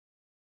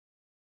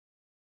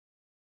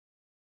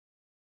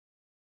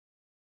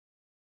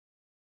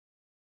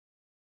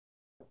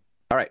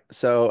All right,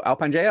 so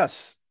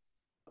AlpineJS.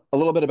 A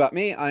little bit about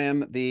me. I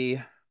am the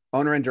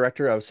owner and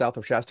director of South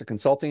of Shasta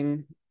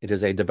Consulting. It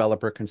is a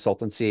developer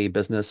consultancy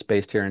business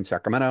based here in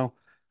Sacramento.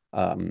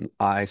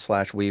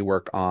 I/we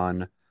work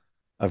on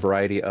a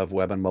variety of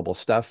web and mobile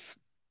stuff.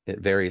 It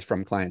varies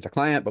from client to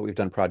client, but we've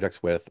done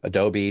projects with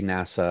Adobe,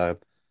 NASA,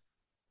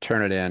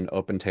 Turnitin,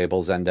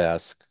 OpenTable,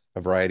 Zendesk,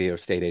 a variety of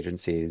state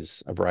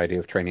agencies, a variety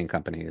of training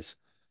companies,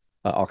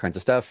 all kinds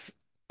of stuff.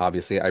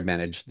 Obviously, I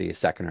manage the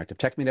Sac Interactive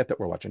Tech Meetup that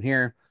we're watching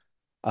here.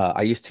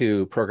 I used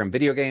to program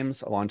video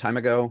games a long time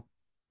ago,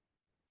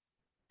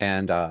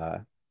 and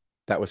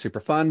that was super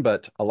fun,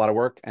 but a lot of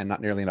work and not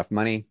nearly enough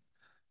money.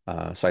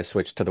 So I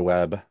switched to the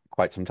web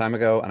quite some time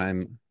ago, and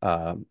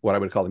I'm what I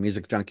would call a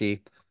music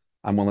junkie.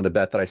 I'm willing to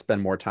bet that I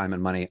spend more time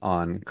and money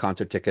on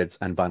concert tickets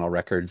and vinyl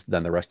records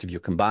than the rest of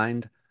you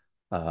combined.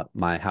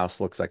 My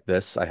house looks like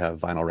this. I have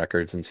vinyl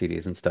records and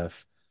CDs and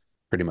stuff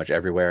pretty much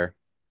everywhere.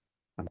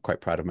 I'm quite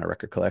proud of my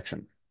record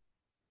collection.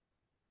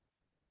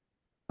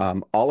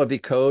 All of the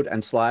code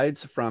and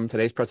slides from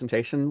today's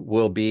presentation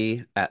will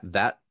be at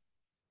that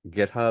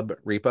GitHub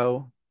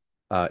repo.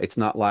 It's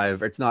not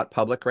live, it's not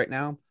public right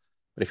now,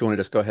 but if you want to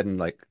just go ahead and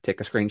like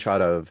take a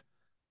screenshot of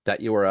that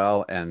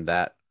URL and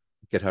that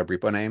GitHub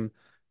repo name,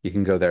 you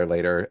can go there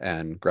later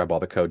and grab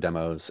all the code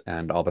demos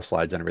and all the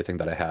slides and everything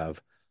that I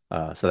have.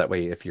 So that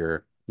way, if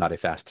you're not a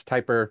fast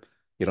typer,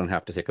 you don't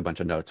have to take a bunch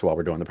of notes while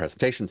we're doing the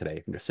presentation today.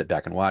 You can just sit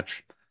back and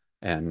watch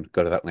and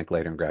go to that link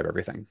later and grab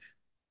everything.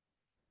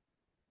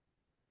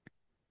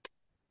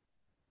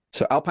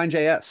 So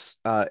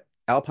AlpineJS.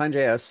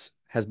 AlpineJS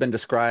has been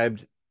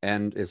described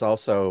and it's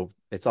also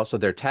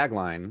their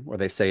tagline where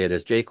they say it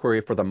is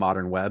jQuery for the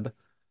modern web.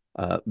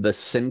 The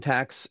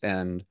syntax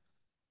and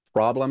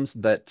problems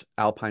that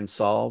Alpine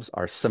solves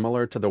are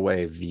similar to the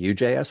way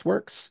Vue.js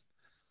works.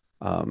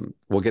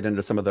 We'll get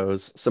into some of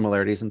those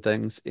similarities and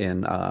things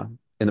in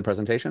the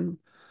presentation.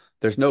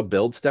 There's no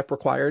build step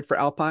required for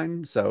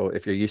Alpine. So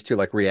if you're used to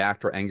like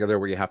React or Angular,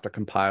 where you have to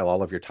compile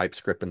all of your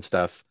TypeScript and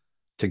stuff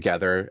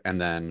together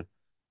and then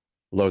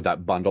load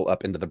that bundle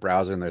up into the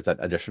browser, and there's that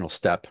additional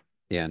step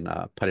in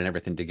putting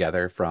everything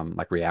together from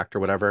like React or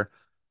whatever.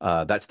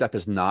 That step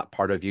is not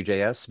part of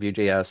Vue.js.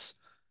 Vue.js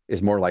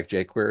is more like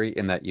jQuery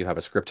in that you have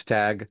a script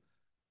tag.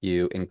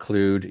 You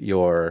include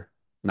your,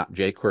 not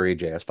jQuery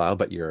JS file,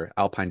 but your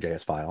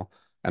AlpineJS file,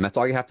 and that's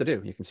all you have to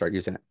do. You can start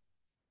using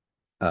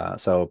it.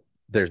 So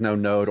there's no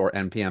node or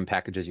npm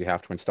packages you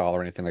have to install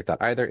or anything like that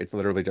either. It's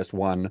literally just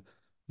one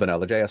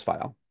vanilla JS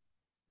file.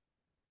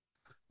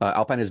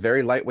 Alpine is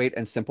very lightweight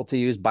and simple to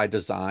use by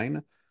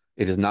design.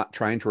 It is not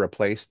trying to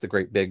replace the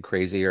great big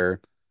crazier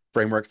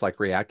frameworks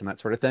like React and that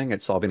sort of thing.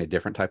 It's solving a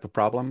different type of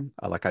problem.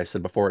 Like I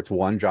said before, it's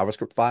one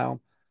JavaScript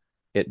file.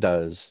 It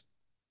does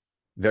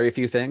very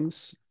few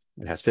things.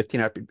 It has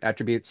 15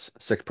 attributes,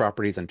 6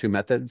 properties, and 2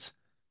 methods.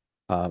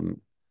 The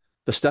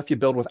stuff you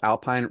build with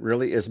Alpine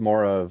really is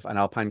more of an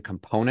Alpine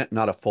component,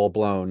 not a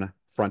full-blown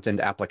front-end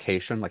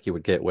application like you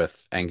would get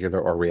with Angular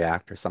or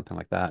React or something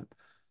like that.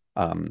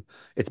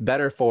 It's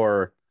better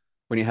for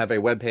when you have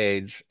a web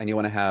page and you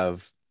want to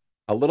have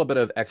a little bit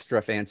of extra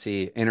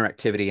fancy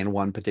interactivity in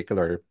one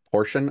particular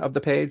portion of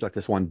the page, like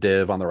this one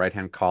div on the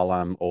right-hand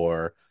column,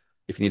 or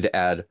if you need to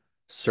add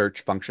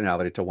search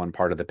functionality to one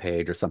part of the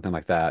page or something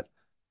like that.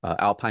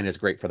 Alpine is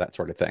great for that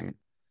sort of thing.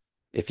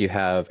 If you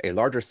have a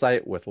larger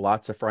site with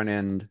lots of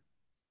front-end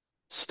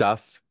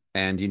stuff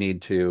and you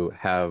need to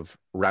have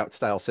route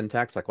style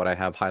syntax, like what I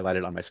have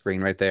highlighted on my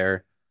screen right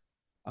there,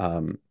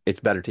 it's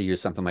better to use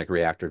something like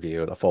React or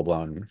Vue, a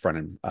full-blown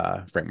front-end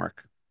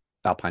framework.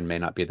 Alpine may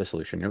not be the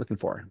solution you're looking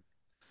for.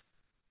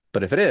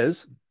 But if it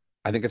is,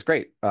 I think it's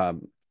great.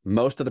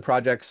 Most of the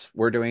projects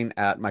we're doing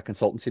at my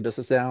consultancy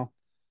business now,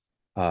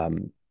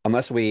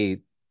 unless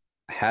we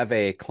have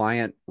a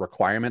client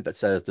requirement that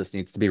says this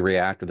needs to be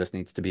React or this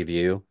needs to be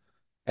Vue,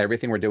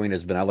 everything we're doing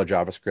is vanilla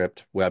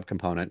JavaScript, web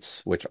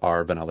components, which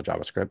are vanilla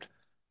JavaScript,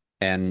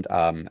 and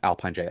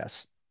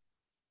AlpineJS.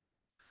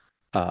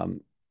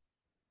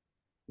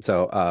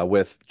 So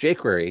with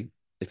jQuery,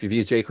 if you've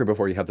used jQuery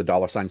before, you have the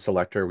 $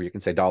 selector where you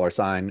can say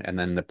 $ and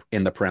then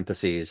in the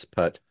parentheses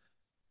put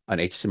an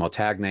HTML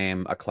tag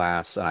name, a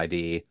class, an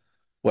ID,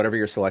 whatever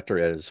your selector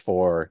is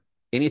for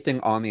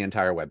anything on the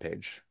entire web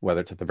page,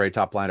 whether it's at the very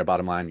top line or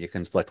bottom line, you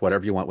can select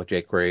whatever you want with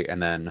jQuery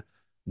and then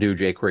do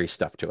jQuery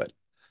stuff to it.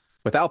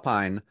 With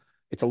Alpine,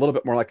 it's a little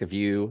bit more like a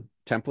Vue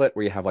template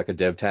where you have like a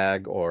div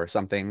tag or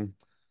something,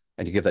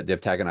 and you give that div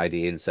tag an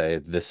ID and say,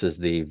 this is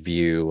the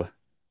Vue.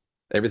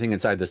 Everything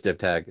inside this div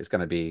tag is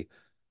going to be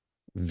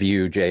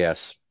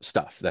Vue.js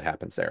stuff that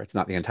happens there. It's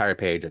not the entire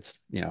page. It's,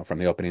 from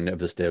the opening of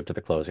this div to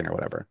the closing or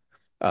whatever.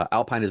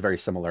 Alpine is very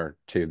similar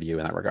to Vue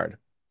in that regard.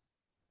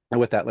 And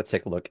with that, let's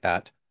take a look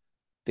at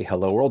the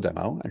Hello World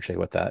demo and show you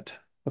what that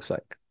looks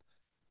like.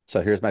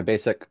 So here's my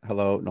basic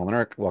hello, Nolan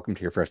Erck. Welcome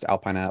to your first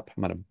Alpine app.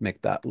 I'm going to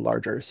make that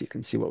larger so you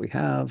can see what we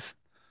have.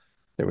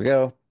 There we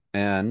go.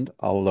 And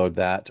I'll load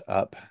that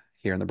up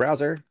here in the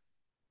browser.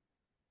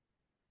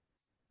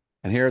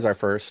 And here's our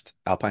first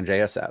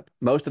AlpineJS app.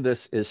 Most of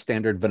this is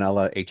standard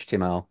vanilla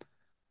HTML.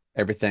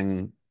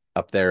 Everything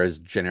Up there is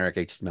generic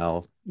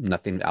HTML,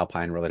 nothing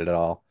Alpine related at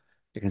all.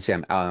 You can see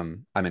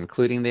I'm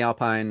including the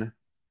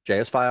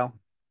Alpine.js file,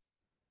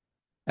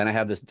 and I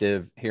have this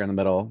div here in the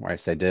middle where I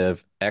say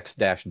div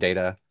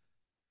x-data.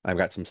 I've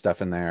got some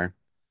stuff in there,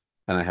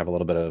 and I have a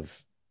little bit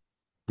of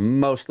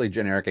mostly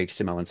generic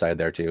HTML inside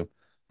there too.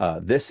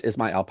 This is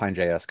my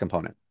Alpine.js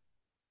component.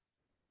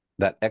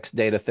 That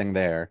x-data thing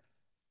there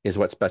is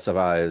what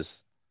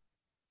specifies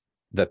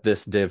that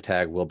this div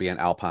tag will be an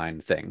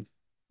Alpine thing.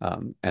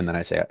 And then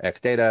I say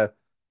x-data,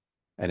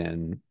 and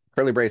in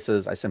curly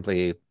braces, I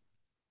simply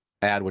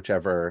add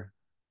whichever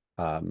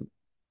um,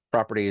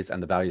 properties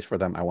and the values for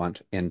them I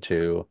want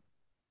into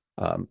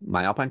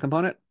my Alpine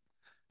component.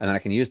 And then I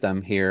can use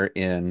them here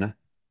in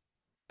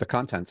the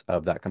contents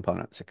of that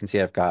component. So you can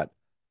see I've got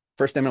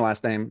first name and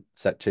last name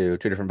set to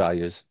two different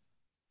values.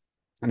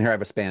 And here I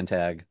have a span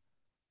tag.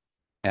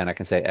 And I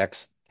can say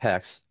x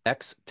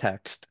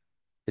text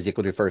is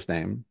equal to first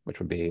name, which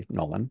would be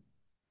Nolan.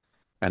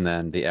 And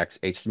then the x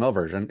HTML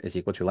version is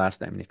equal to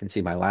last name. And you can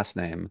see my last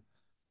name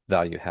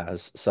value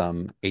has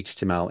some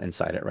HTML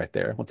inside it right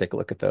there. We'll take a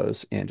look at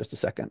those in just a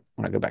second.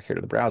 When I go back here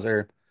to the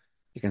browser,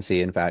 you can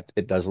see, in fact,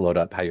 it does load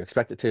up how you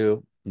expect it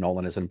to.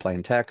 Nolan is in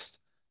plain text,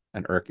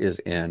 and Erck is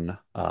in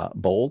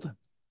bold.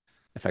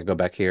 If I go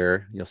back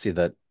here, you'll see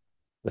that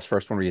this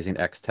first one we're using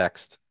X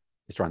text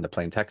is drawing the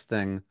plain text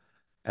thing,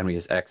 and we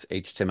use X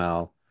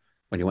HTML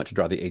when you want to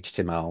draw the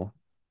HTML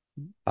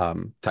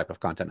type of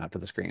content out to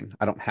the screen.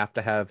 I don't have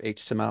to have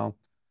HTML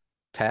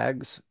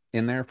tags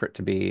in there for it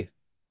to be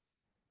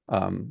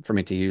for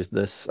me to use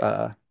this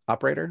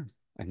operator.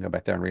 I can go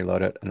back there and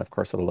reload it, and of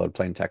course it'll load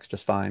plain text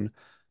just fine,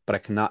 but I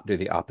cannot do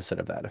the opposite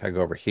of that. If I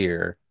go over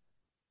here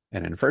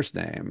and in first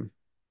name,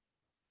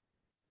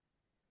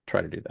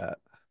 try to do that,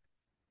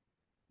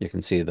 you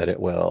can see that it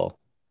will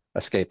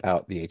escape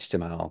out the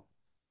HTML,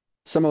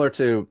 similar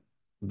to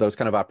those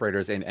kind of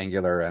operators in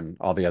Angular and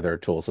all the other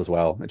tools as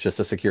well. It's just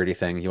a security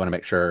thing. You want to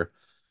make sure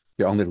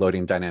you're only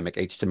loading dynamic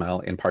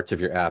HTML in parts of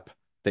your app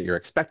that you're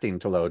expecting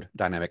to load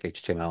dynamic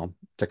HTML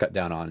to cut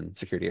down on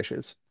security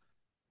issues.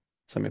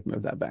 So let me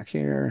move that back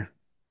here.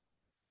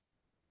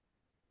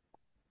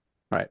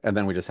 All right, and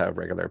then we just have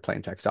regular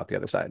plain text out the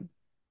other side.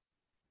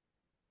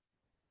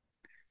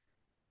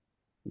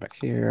 Back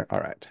here, all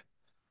right.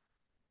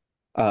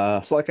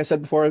 So like I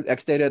said before,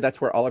 xdata,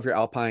 that's where all of your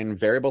Alpine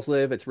variables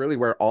live. It's really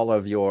where all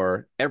of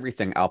your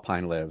everything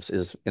Alpine lives,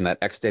 is in that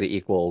xdata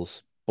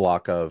equals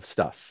block of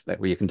stuff, that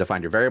where you can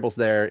define your variables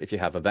there. If you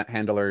have event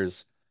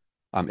handlers,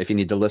 if you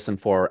need to listen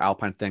for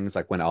Alpine things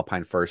like when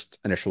Alpine first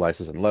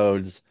initializes and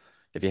loads,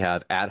 if you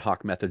have ad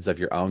hoc methods of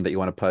your own that you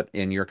want to put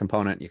in your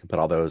component, you can put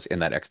all those in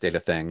that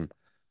xdata thing.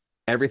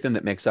 Everything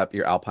that makes up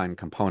your Alpine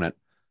component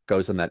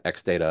goes in that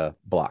xdata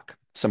block,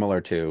 similar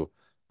to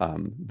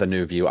the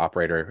new view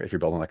operator. If you're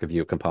building like a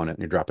view component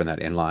and you're dropping that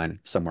inline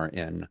somewhere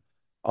in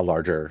a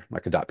larger,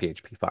 like a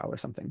 .php file or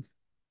something.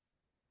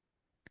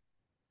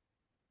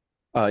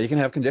 You can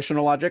have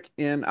conditional logic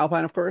in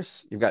Alpine, of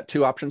course. You've got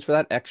two options for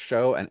that,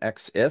 xshow and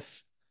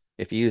xif.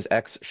 If you use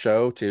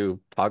xshow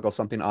to toggle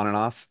something on and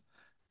off,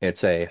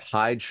 it's a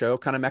hide show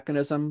kind of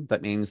mechanism.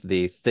 That means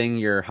the thing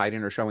you're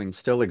hiding or showing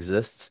still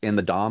exists in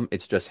the DOM.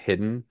 It's just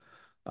hidden.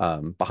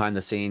 Behind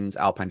the scenes,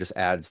 Alpine just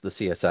adds the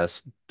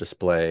CSS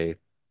display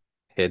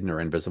hidden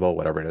or invisible,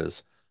 whatever it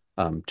is,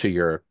 to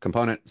your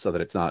component so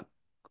that it's not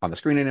on the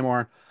screen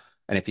anymore.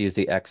 And if you use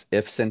the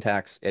xif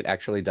syntax, it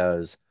actually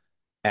does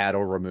add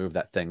or remove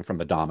that thing from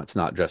the DOM. It's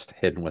not just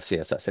hidden with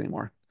CSS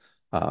anymore.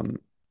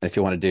 If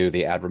you want to do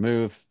the add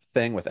remove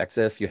thing with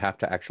xif, you have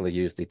to actually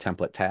use the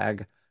template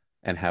tag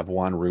and have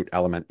one root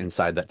element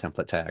inside that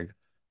template tag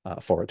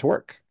for it to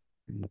work.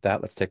 And with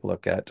that, let's take a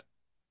look at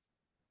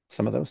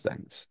some of those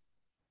things.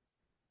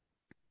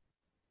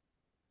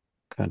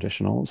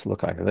 Conditionals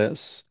look like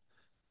this.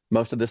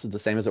 Most of this is the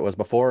same as it was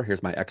before.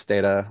 Here's my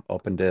xdata,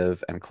 open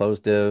div, and close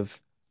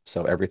div.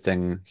 So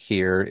everything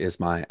here is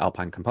my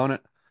Alpine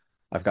component.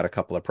 I've got a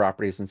couple of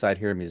properties inside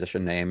here,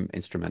 musician name,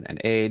 instrument, and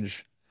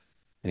age.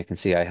 And you can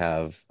see I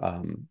have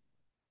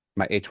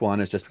my H1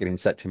 is just getting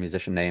set to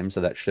musician name, so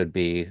that should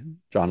be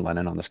John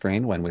Lennon on the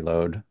screen when we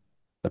load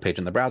the page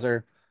in the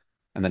browser.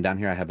 And then down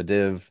here I have a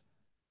div.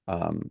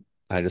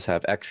 I just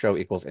have xshow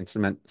equals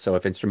instrument. So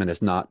if instrument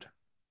is not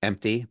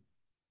empty,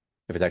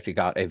 if it's actually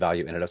got a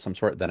value in it of some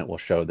sort, then it will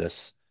show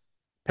this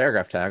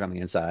paragraph tag on the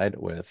inside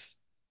with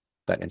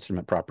that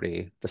instrument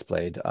property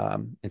displayed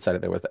inside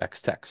of there with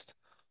x text.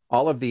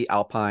 All of the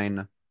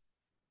Alpine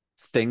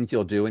things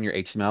you'll do in your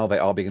HTML, they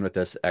all begin with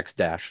this x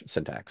dash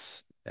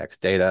syntax, x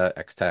data,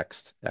 x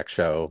text, x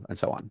show, and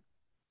so on.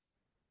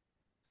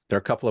 There are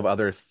a couple of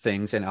other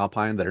things in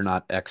Alpine that are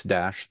not x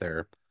dash.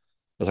 There's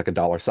like a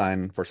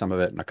 $ for some of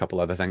it and a couple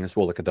other things.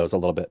 We'll look at those a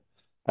little bit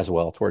as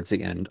well towards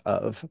the end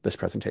of this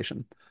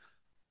presentation.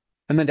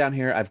 And then down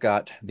here, I've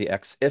got the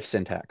xif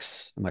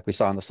syntax. And like we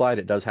saw on the slide,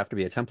 it does have to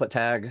be a template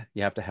tag.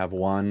 You have to have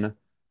one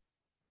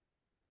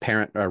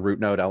parent or root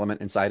node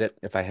element inside it.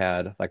 If I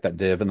had like that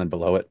div and then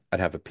below it, I'd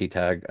have a p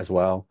tag as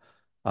well.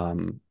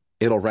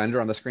 It'll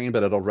render on the screen,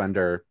 but it'll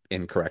render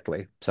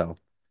incorrectly. So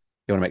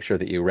you want to make sure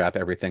that you wrap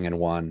everything in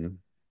one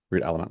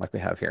root element like we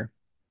have here.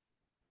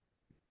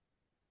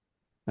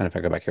 And if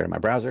I go back here to my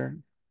browser,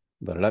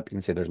 load it up, you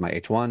can see there's my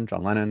H1,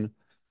 John Lennon.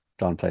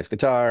 John plays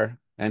guitar,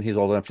 and he's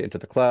old enough to enter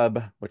the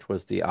club, which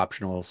was the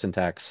optional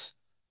syntax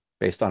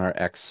based on our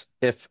X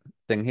if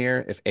thing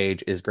here. If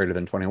age is greater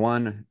than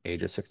 21,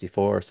 age is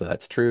 64, so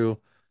that's true.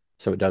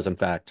 So it does, in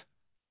fact,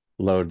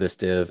 load this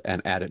div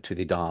and add it to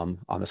the DOM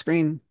on the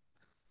screen.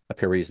 Up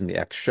here we're using the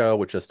X show,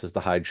 which just is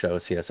the hide show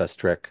CSS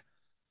trick,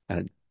 and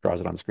it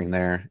draws it on the screen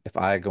there. If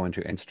I go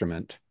into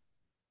instrument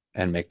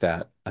and make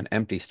that an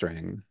empty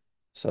string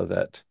so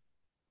that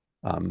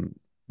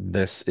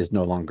this is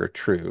no longer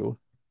true,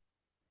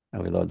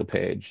 and we load the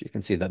page, you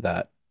can see that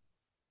that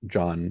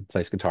John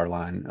plays guitar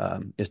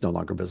line is no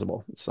longer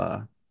visible.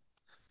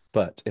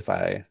 But if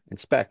I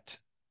inspect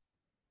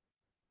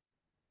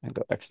and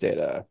go X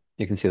data,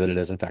 you can see that it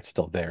is in fact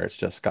still there. It's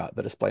just got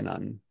the display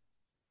none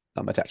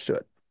attached to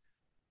it.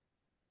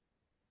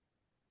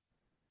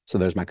 So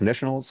there's my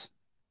conditionals.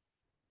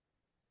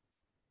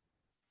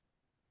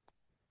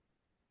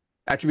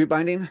 Attribute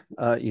binding,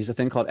 use a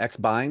thing called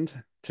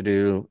xbind to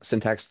do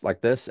syntax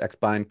like this,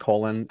 xbind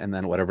colon, and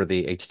then whatever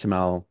the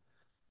HTML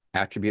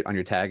attribute on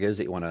your tag is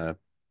that you want to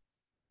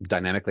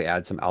dynamically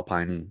add some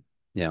Alpine,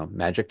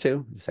 magic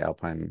to. You say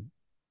Alpine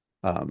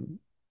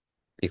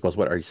equals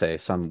what, or you say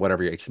some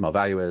whatever your HTML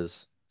value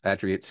is,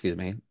 attribute, excuse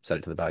me, set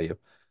it to the value,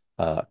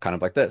 kind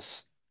of like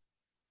this.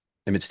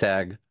 Image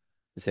tag,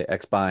 you say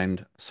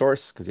xbind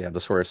source because you have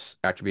the source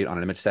attribute on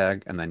an image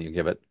tag, and then you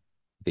give it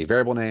the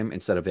variable name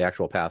instead of the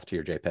actual path to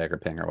your JPEG or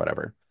PNG or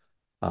whatever.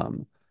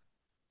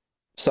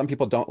 Some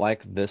people don't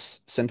like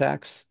this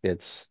syntax.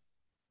 It's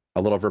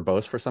a little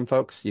verbose for some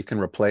folks. You can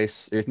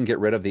get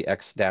rid of the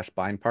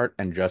x-bind part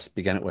and just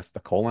begin it with the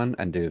colon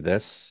and do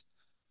this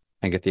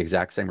and get the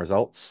exact same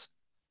results.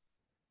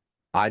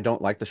 I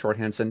don't like the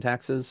shorthand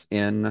syntaxes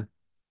in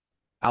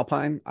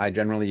Alpine. I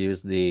generally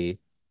use the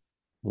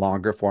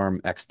longer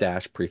form x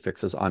dash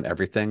prefixes on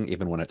everything,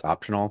 even when it's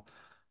optional.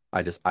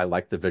 I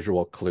like the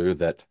visual clue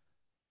that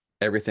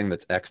everything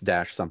that's x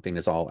dash something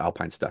is all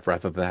Alpine stuff,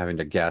 rather than having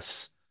to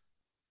guess,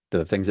 do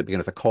the things that begin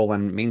with a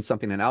colon mean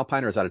something in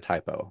Alpine, or is that a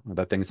typo? Are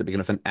the things that begin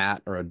with an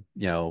at or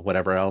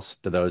whatever else,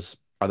 are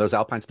those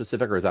Alpine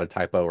specific, or is that a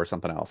typo or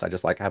something else? I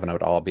just like having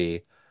it all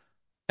be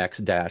x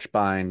dash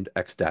bind,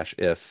 x dash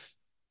if,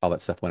 all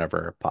that stuff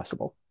whenever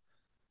possible.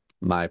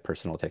 My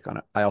personal take on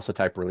it. I also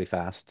type really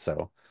fast,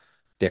 so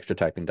the extra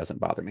typing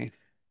doesn't bother me.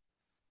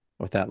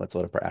 With that, let's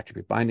load up our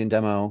attribute binding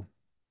demo,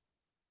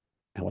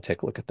 and we'll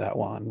take a look at that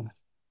one.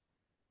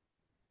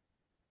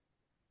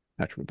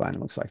 Attribute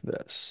binding looks like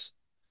this.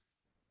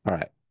 All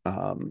right.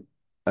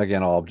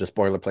 Again, all just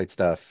boilerplate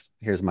stuff.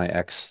 Here's my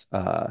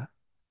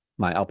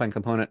my Alpine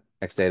component,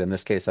 X data. In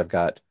this case, I've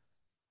got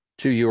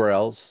two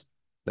URLs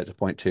that just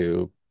point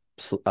to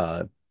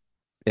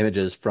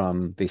images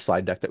from the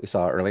slide deck that we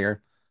saw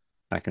earlier.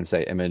 I can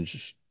say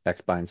image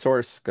xbind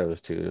source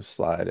goes to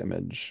slide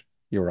image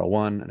URL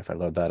 1, and if I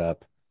load that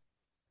up,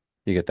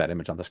 you get that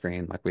image on the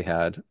screen like we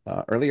had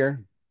earlier.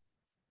 And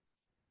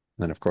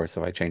then, of course,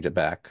 if I change it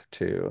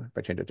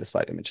to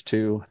slide image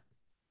 2,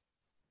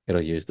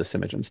 it'll use this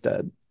image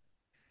instead.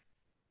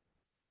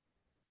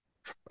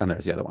 And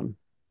there's the other one.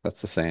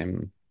 That's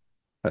the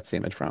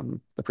image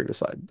from the previous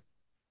slide.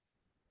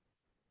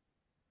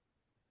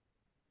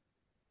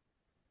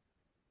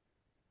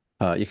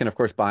 You can, of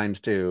course,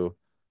 bind to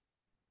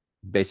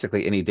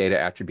basically any data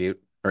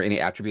attribute or any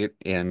attribute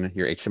in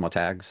your HTML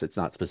tags. It's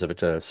not specific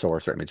to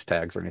source or image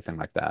tags or anything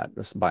like that.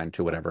 Just bind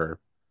to whatever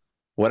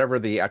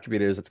the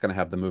attribute is. It's going to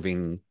have the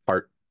moving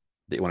part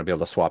that you want to be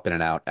able to swap in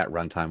and out at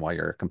runtime while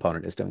your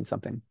component is doing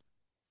something.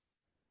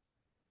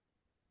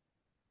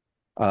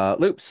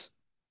 Loops.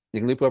 You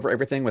can loop over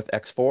everything with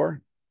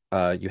X4.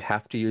 You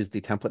have to use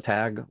the template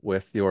tag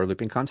with your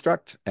looping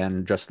construct.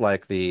 And just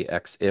like the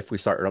X if we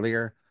saw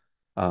earlier,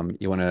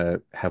 you want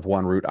to have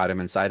one root item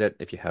inside it.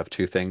 If you have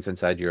two things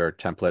inside your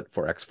template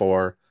for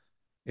X4,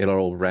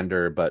 it'll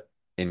render but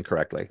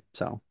incorrectly.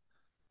 So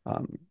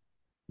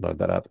load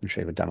that up and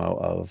show you a demo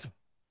of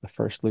the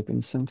first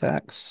looping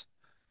syntax.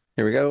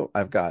 Here we go.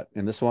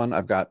 In this one,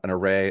 I've got an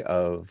array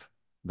of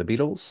the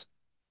Beatles,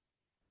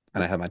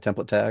 and I have my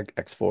template tag,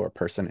 X4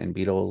 person in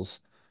Beatles,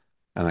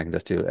 and I can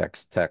just do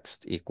X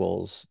text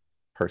equals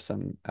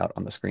person out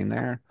on the screen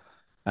there.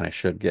 And I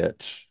should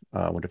get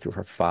 1, 2, 3,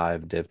 4,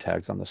 5 div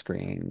tags on the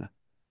screen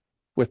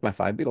with my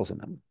 5 Beatles in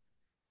them.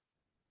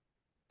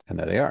 And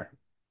there they are.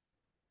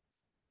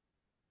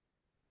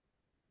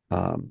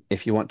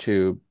 If you want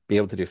to be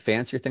able to do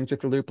fancier things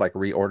with the loop, like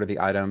reorder the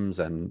items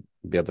and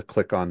be able to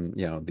click on,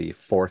 the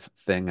fourth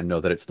thing and know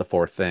that it's the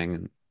fourth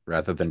thing,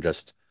 rather than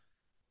just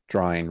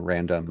drawing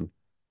random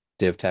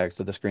div tags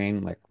to the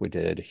screen like we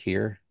did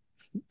here,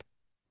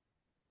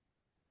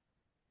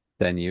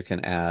 then you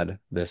can add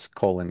this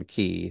colon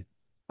key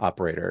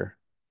operator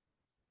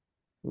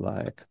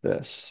like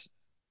this.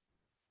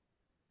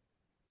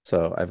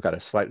 So I've got a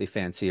slightly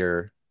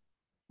fancier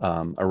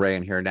array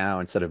in here now.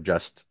 Instead of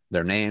just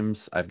their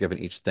names, I've given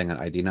each thing an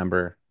ID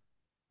number,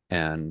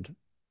 and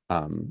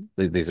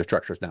These are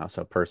structures now.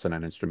 So person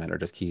and instrument are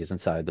just keys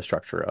inside the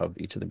structure of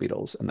each of the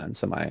beetles. And then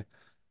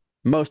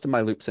most of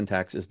my loop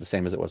syntax is the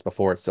same as it was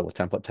before. It's still a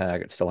template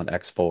tag. It's still an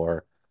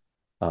X4.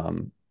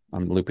 Um,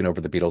 I'm looping over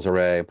the Beatles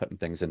array, putting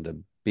things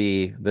into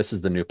B. This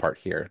is the new part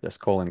here. This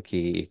colon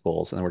key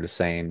equals, and then we're just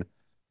saying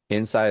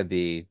inside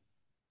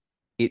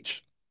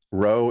each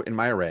row in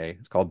my array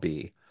is called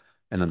B.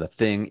 And then the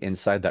thing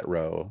inside that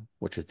row,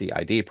 which is the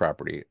ID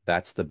property,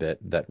 that's the bit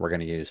that we're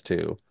going to use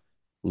to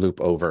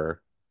loop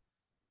over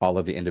all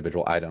of the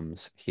individual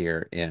items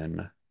here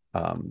in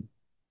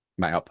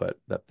my output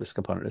that this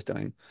component is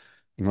doing.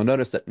 And you'll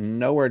notice that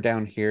nowhere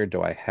down here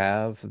do I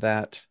have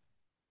that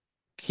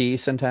key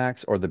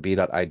syntax or the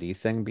b.id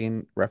thing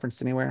being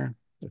referenced anywhere.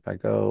 If I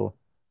go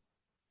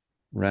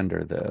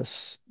render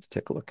this, let's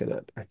take a look at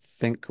it. I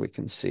think we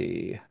can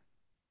see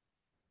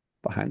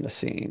behind the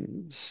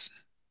scenes.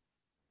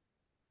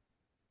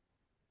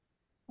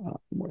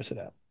 Where's it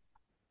at?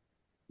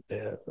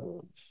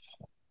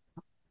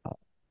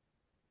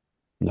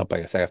 Nope, I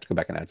guess I have to go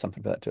back and add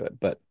something for that to it.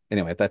 But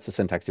anyway, that's the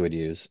syntax you would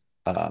use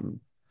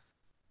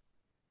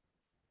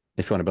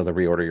if you want to be able to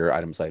reorder your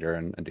items later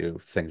and do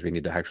things we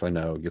need to actually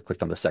know. You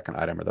clicked on the second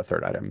item or the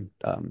third item.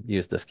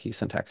 Use this key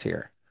syntax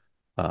here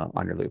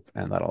on your loop,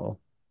 and that'll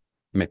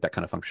make that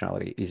kind of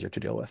functionality easier to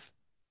deal with.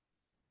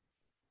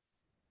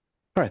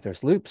 All right,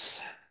 there's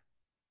loops.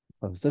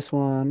 Close this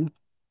one.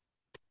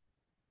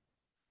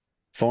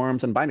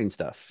 Forms and binding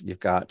stuff. You've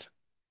got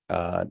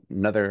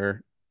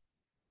another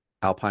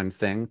Alpine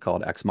thing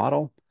called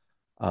XModel,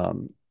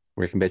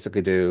 where you can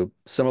basically do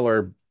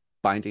similar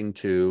binding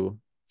to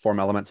form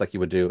elements like you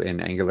would do in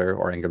Angular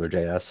or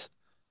AngularJS.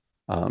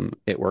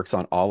 It works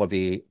on all of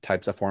the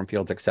types of form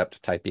fields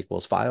except type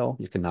equals file.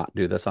 You cannot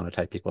do this on a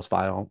type equals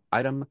file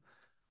item.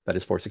 That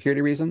is for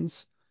security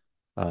reasons.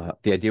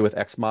 The idea with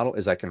XModel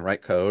is I can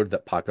write code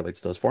that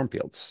populates those form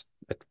fields.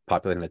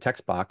 Populating a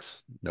text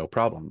box, no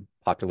problem.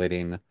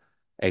 Populating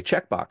a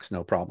checkbox,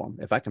 no problem.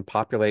 If I can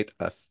populate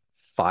a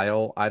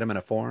file item in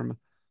a form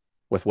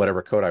with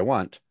whatever code I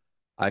want,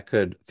 I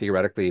could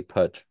theoretically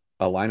put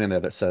a line in there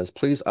that says,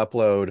 please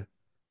upload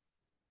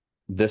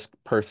this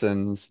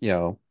person's,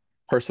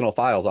 personal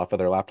files off of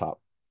their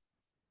laptop.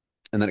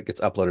 And then it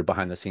gets uploaded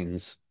behind the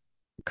scenes,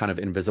 kind of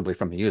invisibly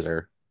from the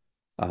user.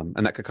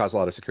 And that could cause a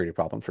lot of security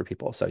problems for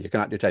people. So you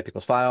cannot do type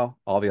equals file.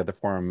 All the other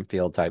form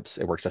field types,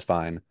 it works just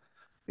fine.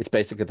 It's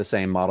basically the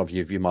same model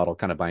view model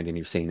kind of binding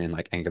you've seen in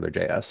like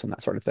AngularJS and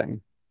that sort of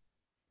thing.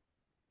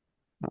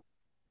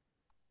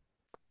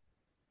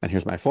 And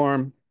here's my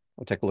form.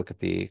 We'll take a look at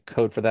the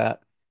code for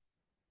that.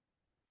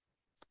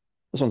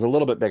 This one's a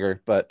little bit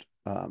bigger, but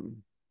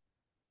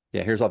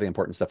yeah, here's all the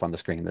important stuff on the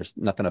screen. There's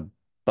nothing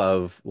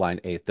above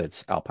line 8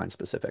 that's Alpine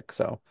specific.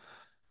 So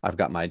I've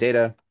got my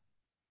data,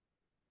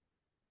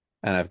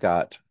 and I've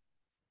got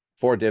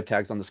 4 div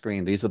tags on the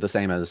screen. These are the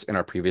same as in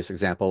our previous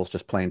examples,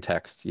 just plain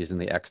text using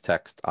the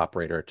xtext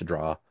operator to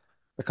draw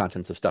the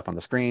contents of stuff on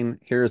the screen.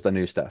 Here's the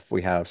new stuff.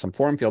 We have some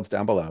form fields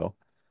down below.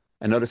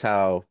 And notice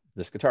how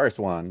this guitarist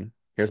one,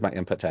 here's my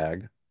input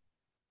tag.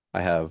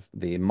 I have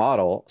the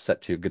model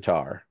set to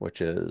guitar, which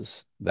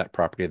is that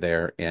property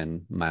there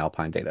in my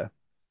Alpine data.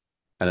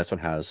 And this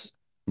one has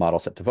model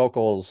set to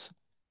vocals,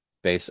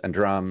 bass, and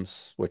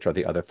drums, which are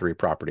the other 3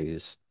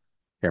 properties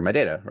here in my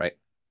data, right?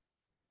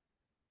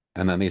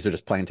 And then these are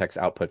just plain text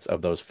outputs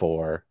of those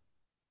 4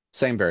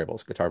 same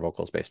variables, guitar,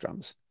 vocals, bass,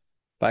 drums.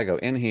 If I go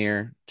in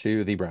here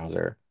to the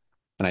browser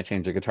and I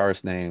change the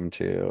guitarist name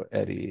to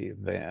Eddie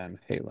Van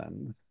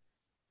Halen,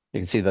 you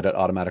can see that it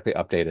automatically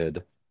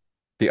updated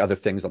the other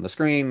things on the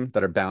screen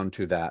that are bound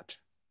to that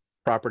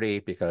property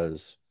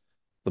because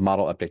the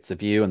model updates the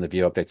view and the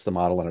view updates the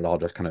model, and it all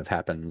just kind of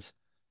happens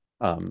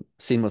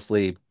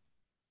seamlessly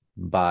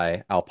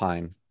by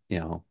Alpine,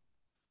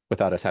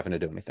 without us having to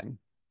do anything.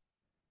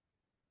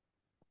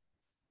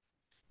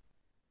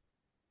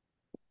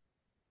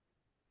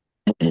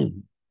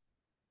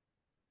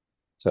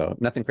 So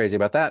nothing crazy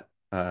about that.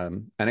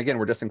 And again,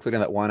 we're just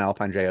including that one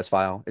AlpineJS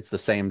file. It's the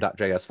same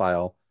 .js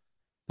file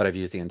that I've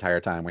used the entire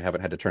time. We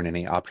haven't had to turn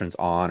any options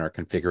on or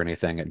configure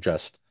anything. It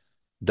just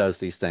does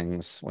these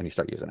things when you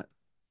start using it.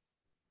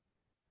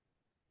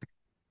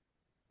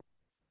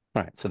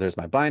 All right, so there's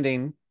my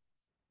binding.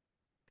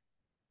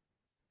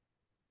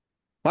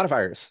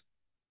 Modifiers.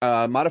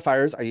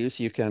 Modifiers I use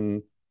so you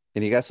can,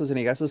 any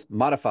guesses?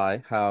 Modify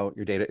how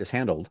your data is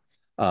handled.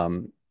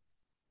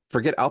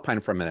 Forget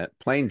Alpine for a minute.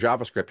 Plain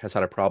JavaScript has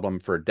had a problem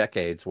for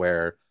decades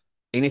where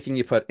anything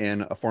you put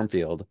in a form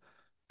field,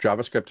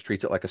 JavaScript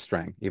treats it like a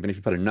string. Even if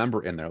you put a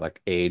number in there,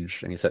 like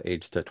age, and you set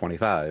age to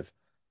 25,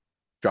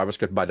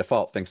 JavaScript by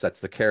default thinks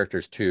that's the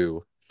characters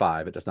to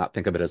 5. It does not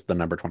think of it as the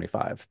number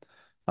 25.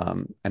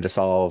 And to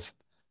solve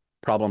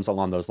problems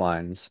along those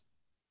lines,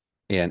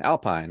 in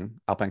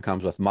Alpine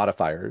comes with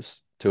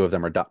modifiers. 2 of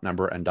them are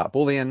 .number and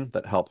 .boolean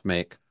that help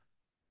make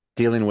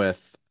dealing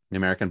with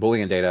numeric and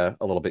Boolean data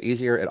a little bit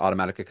easier. It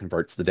automatically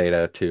converts the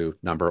data to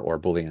number or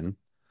Boolean,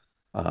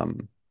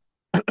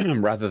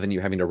 rather than you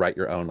having to write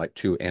your own like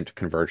to int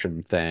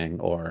conversion thing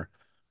or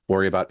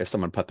worry about if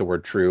someone put the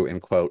word true in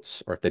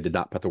quotes or if they did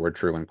not put the word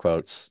true in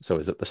quotes. So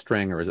is it the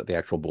string or is it the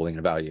actual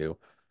Boolean value?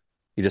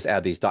 You just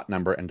add these dot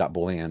number and dot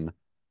Boolean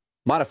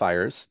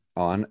modifiers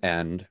on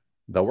and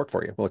they'll work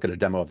for you. We'll look at a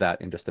demo of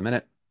that in just a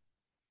minute.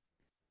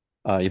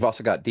 You've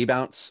also got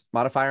debounce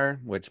modifier,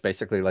 which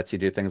basically lets you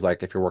do things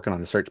like if you're working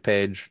on a search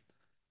page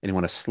and you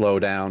want to slow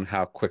down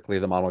how quickly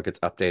the model gets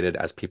updated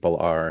as people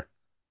are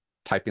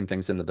typing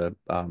things into the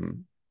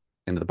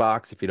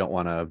box. If you don't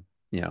want to,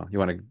 you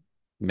want to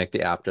make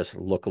the app just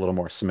look a little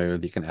more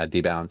smooth, you can add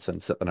debounce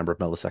and set the number of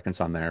milliseconds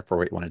on there for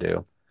what you want to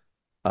do.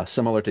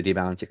 Similar to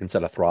debounce, you can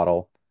set a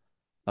throttle.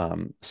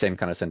 Same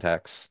kind of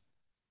syntax.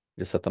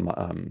 You just set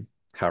them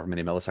however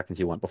many milliseconds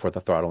you want before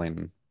the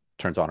throttling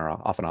turns on or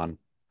off and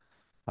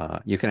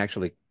on. You can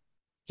actually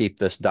keep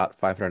this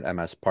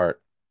 .500ms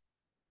part.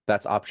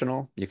 That's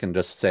optional. You can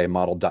just say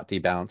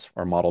model.debounce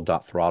or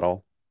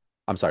model.throttle.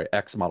 I'm sorry,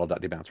 x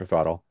model.debounce or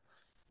throttle.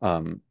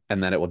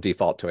 And then it will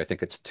default to, I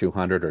think it's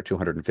 200 or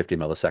 250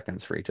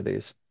 milliseconds for each of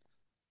these.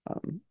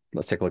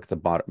 Let's take a look at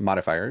the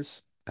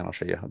modifiers, and I'll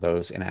show you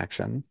those in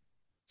action.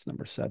 It's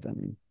number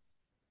 7.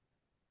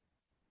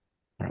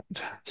 All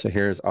right, so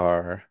here's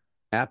our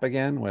app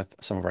again with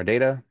some of our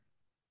data.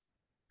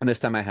 And this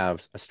time I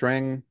have a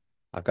string.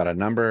 I've got a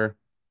number.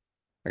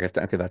 I guess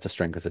technically that's a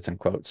string because it's in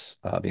quotes.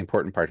 The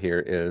important part here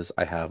is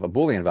I have a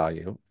Boolean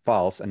value,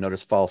 false, and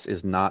notice false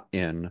is not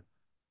in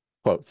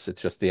quotes.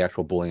 It's just the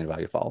actual Boolean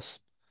value false.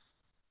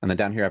 And then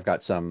down here, I've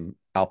got some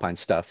Alpine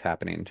stuff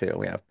happening too.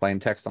 We have plain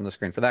text on the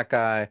screen for that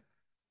guy.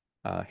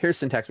 Here's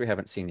syntax we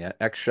haven't seen yet,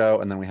 x show,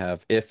 and then we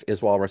have if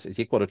is walrus is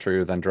equal to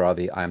true, then draw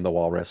the I'm the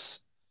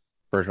walrus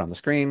version on the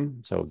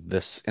screen. So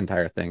this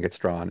entire thing gets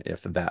drawn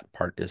if that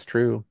part is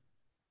true.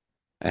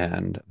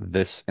 And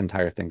this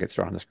entire thing gets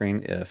drawn on the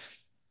screen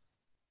if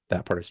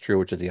that part is true,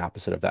 which is the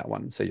opposite of that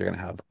one. So you're going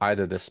to have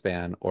either this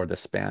span or this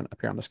span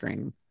appear on the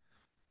screen.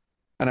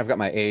 And I've got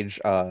my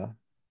age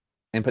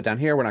input down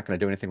here. We're not going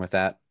to do anything with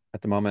that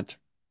at the moment.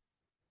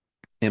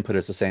 Input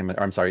is the same, or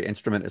I'm sorry,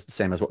 instrument is the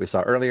same as what we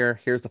saw earlier.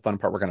 Here's the fun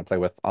part we're going to play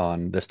with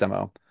on this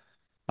demo.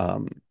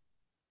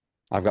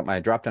 I've got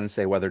my dropdown and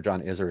say whether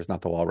John is or is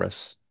not the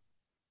walrus.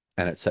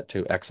 And it's set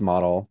to X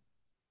model,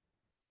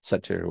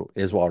 set to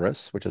is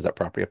walrus, which is that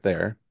property up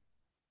there.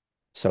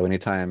 So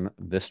anytime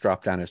this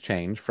dropdown is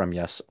changed from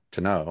yes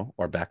to no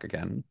or back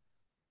again,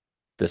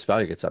 this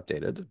value gets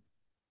updated.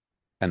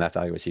 And that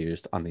value is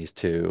used on these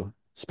two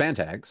span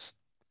tags.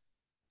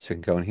 So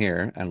you can go in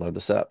here and load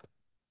this up.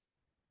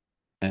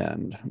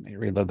 And let me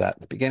reload that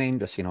at the beginning,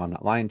 just so you know I'm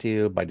not lying to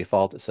you. By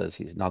default, it says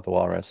he's not the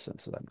walrus, and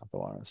it says I'm not the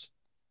walrus.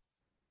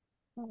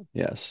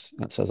 Yes,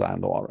 it says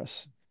I'm the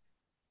walrus.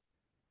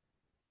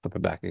 Flip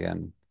it back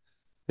again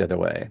the other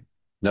way.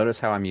 Notice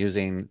how I'm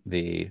using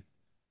the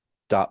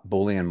dot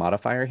Boolean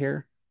modifier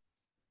here.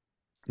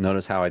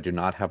 Notice how I do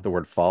not have the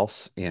word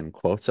false in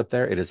quotes up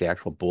there. It is the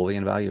actual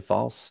Boolean value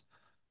false.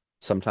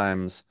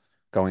 Sometimes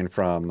going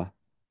from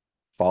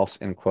false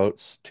in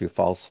quotes to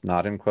false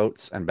not in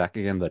quotes and back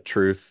again, the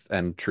truth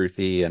and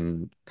truthy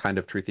and kind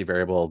of truthy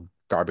variable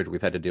garbage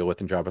we've had to deal with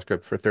in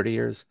JavaScript for 30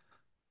 years.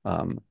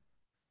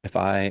 If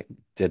I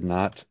did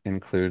not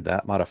include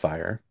that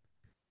modifier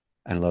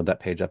and load that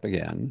page up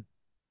again,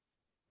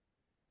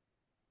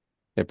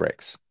 it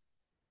breaks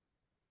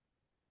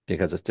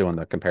because it's doing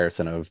the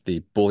comparison of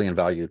the Boolean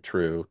value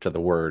true to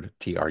the word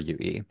true.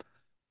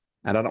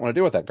 And I don't want to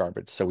deal with that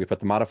garbage. So we put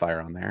the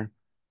modifier on there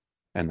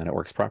and then it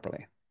works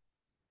properly.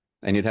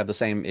 And you'd have the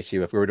same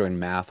issue if we were doing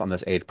math on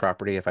this age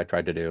property. If I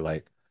tried to do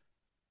like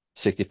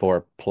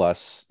 64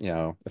 plus,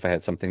 if I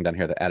had something down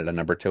here that added a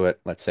number to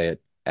it, let's say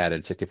it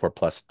added 64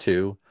 plus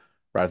 2,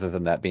 rather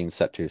than that being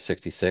set to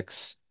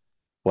 66,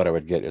 what I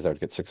would get is I would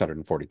get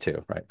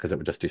 642, right? Because it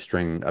would just do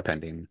string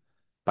appending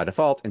by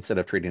default instead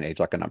of treating age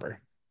like a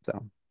number.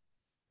 So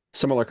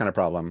similar kind of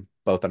problem,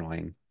 both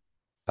annoying,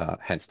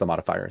 hence the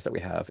modifiers that we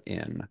have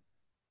in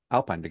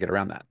Alpine to get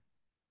around that.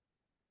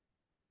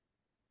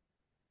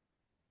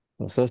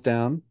 Close those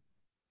down.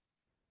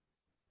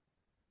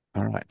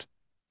 All right.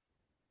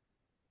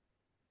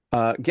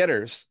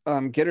 Getters.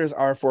 Getters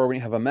are for when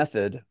you have a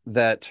method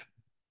that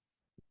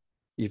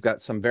you've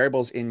got some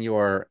variables in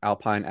your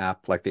Alpine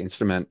app, like the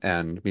instrument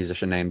and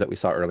musician name that we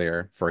saw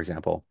earlier, for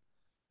example.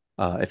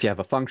 If you have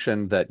a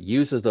function that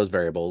uses those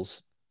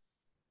variables,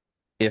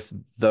 if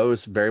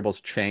those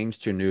variables change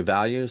to new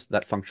values,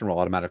 that function will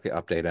automatically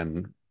update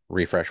and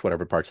refresh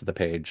whatever parts of the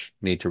page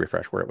need to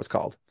refresh where it was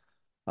called.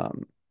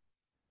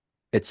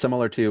 It's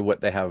similar to what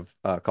they have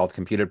called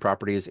computed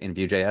properties in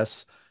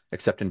Vue.js,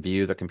 except in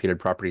Vue, the computed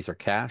properties are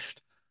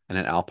cached, and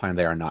in Alpine,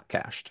 they are not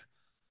cached.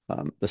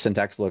 The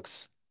syntax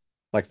looks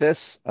like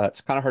this. It's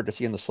kind of hard to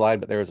see in the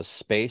slide, but there is a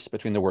space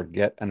between the word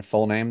get and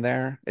full name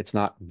there. It's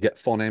not get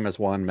full name as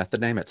one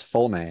method name, it's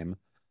full name.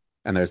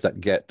 And there's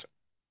that get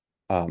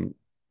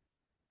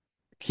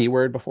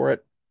keyword before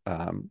it,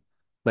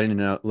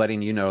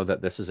 letting you know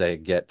that this is a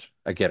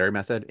getter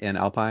method in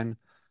Alpine.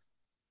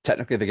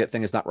 Technically, the get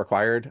thing is not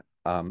required.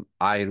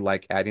 I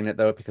like adding it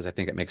though, because I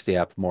think it makes the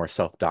app more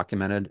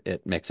self-documented.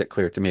 It makes it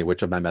clear to me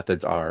which of my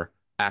methods are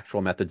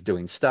actual methods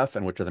doing stuff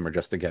and which of them are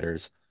just the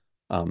getters.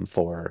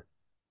 for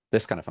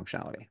this kind of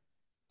functionality.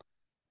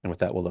 And with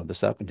that, we'll load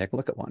this up and take a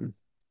look at one.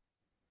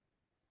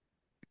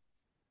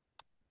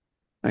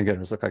 And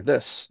getters look like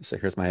this. So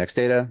here's my X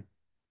data.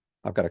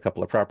 I've got a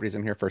couple of properties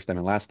in here, first name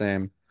and last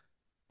name.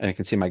 And you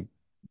can see my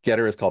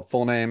getter is called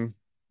full name.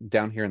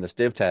 Down here in this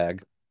div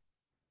tag,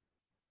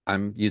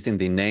 I'm using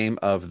the name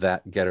of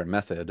that getter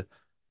method,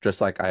 just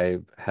like I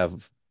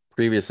have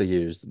previously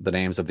used the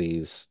names of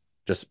these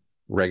just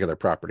regular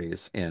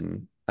properties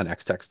in an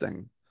X-text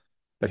thing.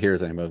 But here's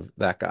the name of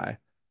that guy.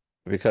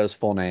 Because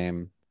full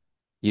name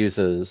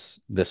uses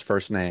this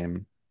first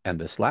name and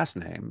this last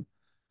name,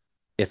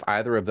 if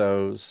either of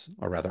those,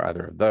 or rather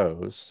either of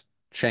those,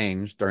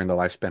 change during the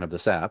lifespan of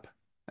this app,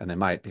 and they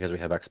might because we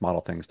have X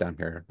model things down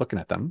here looking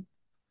at them,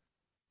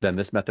 then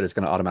this method is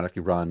going to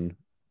automatically run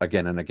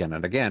again and again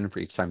and again for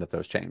each time that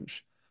those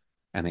change.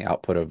 And the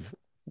output of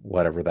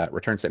whatever that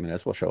return statement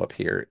is will show up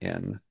here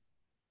in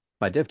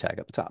my div tag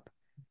at the top.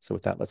 So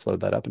with that, let's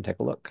load that up and take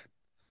a look.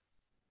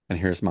 And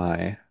here's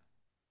my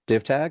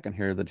div tag, and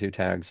here are the two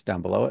tags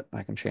down below it.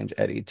 I can change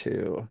Eddie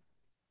to,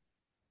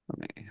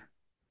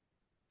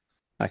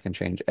 I can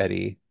change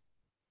Eddie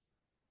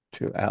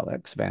to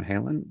Alex Van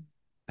Halen,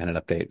 and it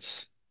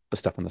updates the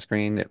stuff on the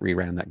screen. It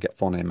reran that get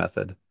full name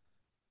method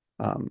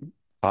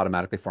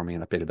automatically for me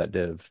and updated that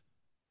div.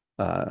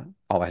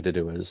 All I had to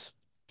do was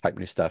type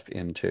new stuff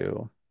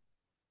into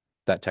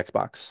that text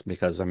box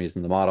because I'm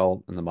using the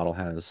model, and the model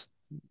has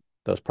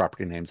those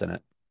property names in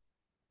it.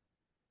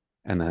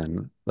 And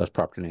then those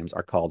property names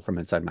are called from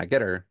inside my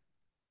getter.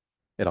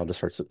 It all just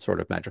sort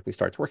of magically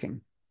starts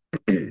working.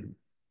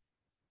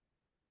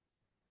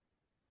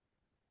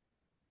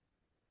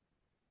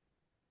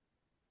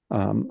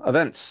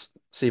 Events.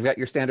 So you've got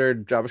your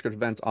standard JavaScript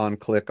events on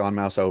click, on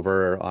mouse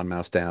over, on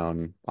mouse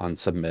down, on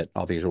submit,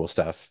 all the usual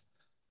stuff.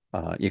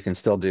 You can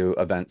still do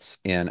events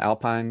in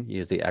Alpine.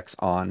 Use the X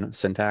on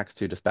syntax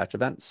to dispatch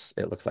events.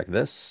 It looks like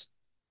this.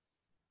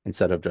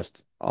 Instead of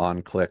just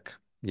on click,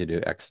 you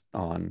do X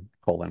on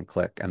colon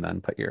click and then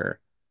put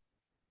your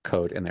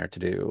code in there to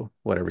do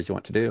whatever you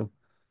want to do.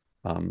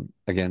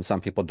 Again,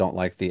 some people don't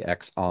like the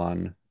X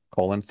on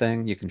colon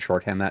thing. You can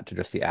shorthand that to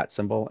just the at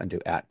symbol and do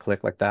at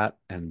click like that.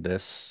 And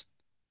this,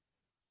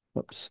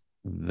 whoops,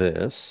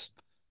 this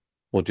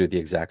will do the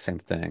exact same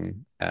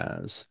thing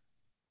as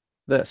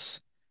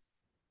this.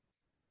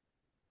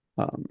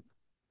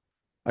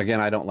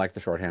 Again, I don't like the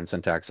shorthand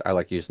syntax. I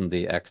like using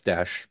the X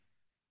dash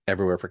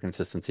everywhere for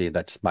consistency.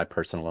 That's my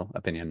personal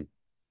opinion.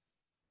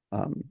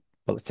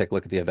 But let's take a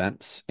look at the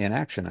events in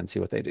action and see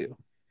what they do.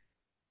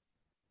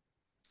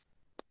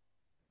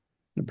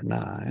 Number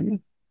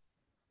 9.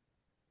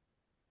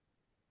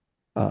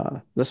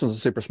 This one's a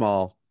super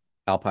small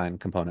Alpine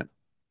component.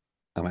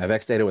 I have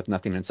X data with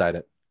nothing inside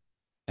it.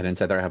 And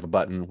inside there I have a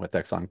button with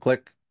X on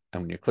click.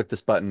 And when you click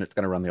this button, it's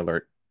going to run the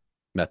alert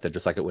method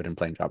just like it would in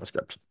plain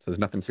JavaScript. So there's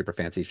nothing super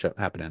fancy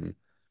happening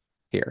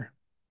here.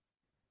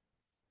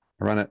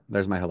 I run it.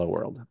 There's my hello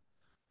world.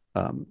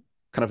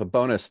 Kind of a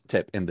bonus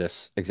tip in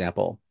this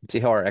example. See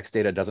how our X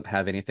data doesn't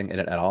have anything in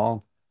it at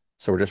all?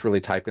 So we're just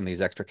really typing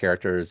these extra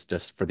characters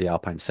just for the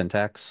Alpine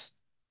syntax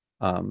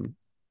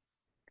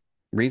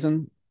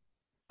reason.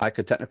 I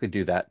could technically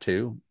do that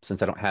too,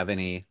 since I don't have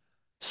any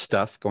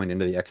stuff going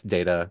into the X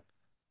data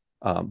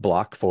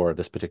block for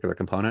this particular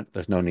component.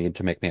 There's no need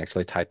to make me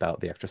actually type out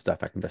the extra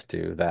stuff. I can just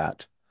do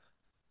that.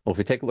 Well, if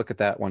we take a look at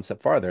that one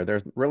step farther,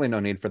 there's really no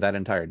need for that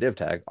entire div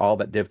tag. All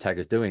that div tag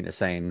is doing is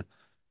saying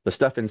the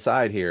stuff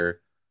inside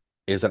here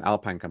is an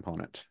Alpine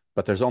component,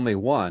 but there's only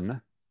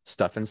one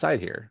stuff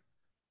inside here.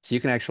 So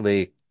you can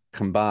actually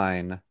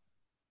combine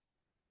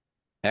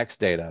X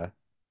data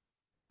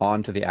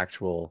onto the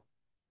actual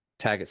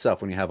tag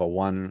itself. When you have a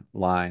one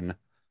line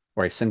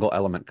or a single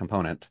element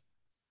component,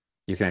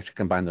 you can actually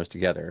combine those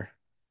together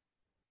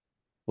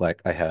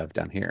like I have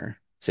down here.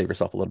 Save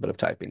yourself a little bit of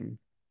typing.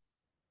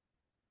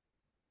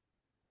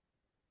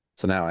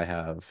 So now I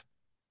have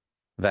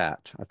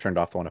that. I've turned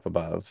off the one up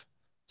above.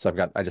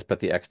 So I just put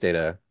the X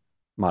data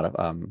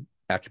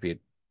attribute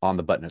on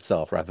the button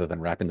itself rather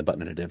than wrapping the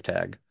button in a div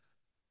tag,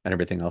 and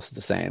everything else is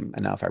the same.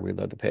 And now if I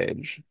reload the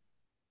page,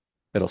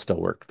 it'll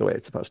still work the way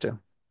it's supposed to.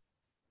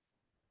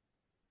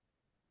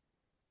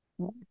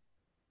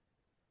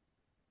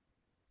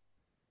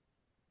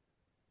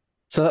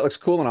 So that looks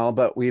cool and all,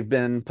 but we've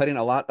been putting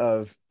a lot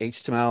of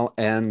HTML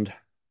and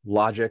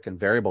logic and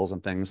variables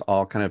and things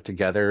all kind of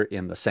together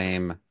in the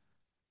same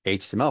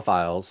HTML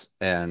files.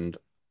 And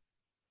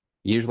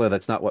usually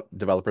that's not what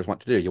developers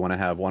want to do. You want to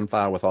have one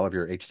file with all of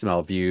your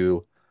HTML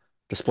view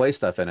display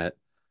stuff in it,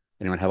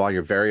 and you want to have all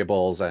your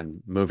variables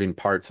and moving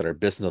parts that are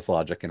business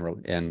logic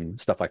and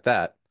stuff like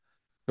that.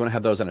 You want to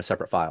have those in a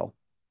separate file.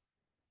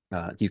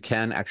 You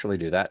can actually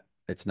do that.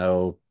 It's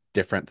no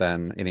different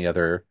than any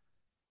other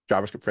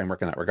JavaScript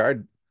framework in that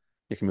regard.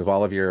 You can move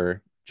all of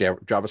your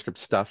JavaScript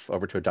stuff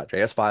over to a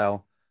 .js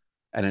file,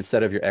 and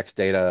instead of your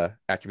XData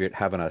attribute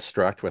having a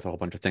struct with a whole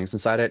bunch of things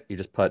inside it, you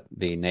just put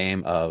the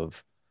name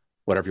of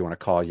whatever you want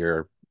to call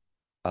your,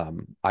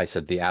 I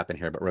said the app in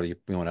here, but really you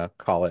want to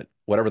call it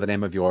whatever the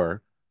name of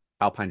your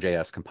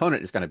AlpineJS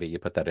component is going to be. You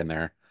put that in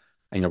there,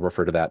 and you'll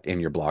refer to that in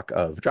your block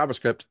of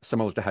JavaScript,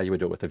 similar to how you would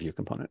do it with a view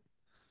component.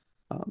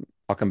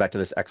 I'll come back to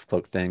this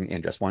Xcloak thing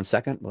in just 1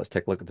 second. Let's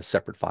take a look at the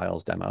separate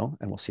files demo,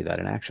 and we'll see that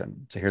in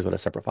action. So here's what a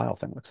separate file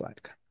thing looks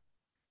like.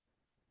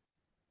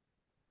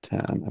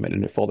 I made a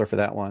new folder for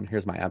that one.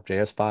 Here's my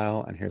app.js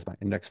file, and here's my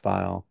index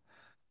file,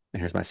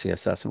 and here's my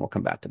CSS, and we'll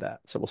come back to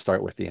that. So we'll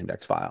start with the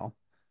index file.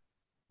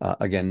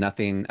 Again,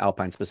 nothing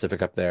Alpine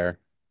specific up there.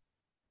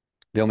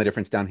 The only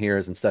difference down here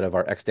is instead of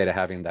our X data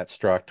having that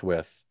struct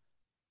with,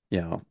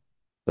 the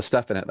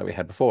stuff in it that we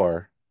had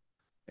before,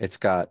 it's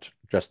got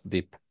just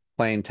the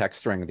plain text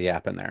string of the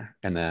app in there.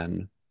 And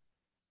then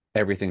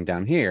everything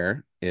down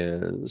here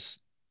is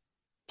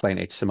plain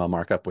HTML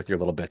markup with your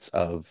little bits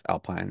of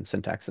Alpine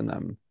syntax in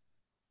them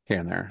here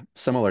and there,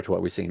 similar to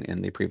what we've seen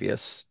in the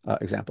previous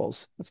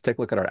examples. Let's take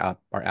a look at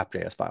our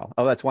app.js file.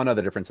 Oh, that's one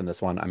other difference in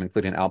this one. I'm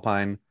including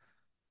Alpine,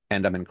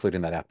 and I'm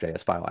including that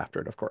app.js file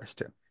after it, of course,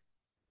 too.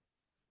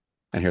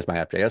 And here's my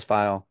app.js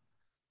file.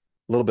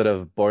 A little bit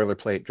of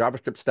boilerplate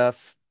JavaScript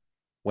stuff.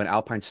 When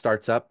Alpine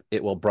starts up,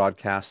 it will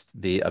broadcast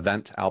the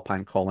event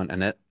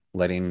alpine:init,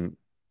 letting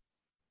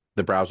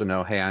the browser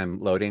know, hey, I'm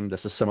loading.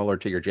 This is similar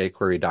to your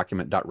jQuery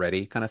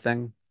document.ready kind of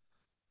thing.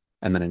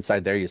 And then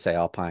inside there, you say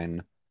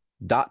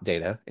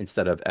alpine.data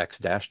instead of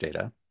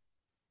x-data.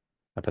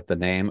 I put the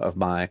name of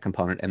my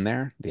component in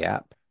there, the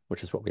app,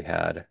 which is what we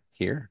had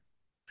here.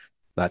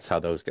 That's how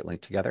those get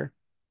linked together.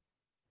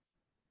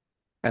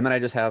 And then I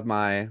just have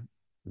my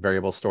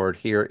variable stored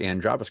here in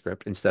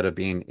JavaScript instead of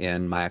being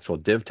in my actual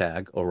div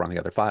tag over on the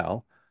other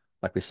file,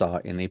 like we saw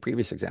in the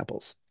previous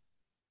examples.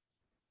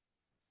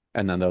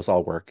 And then those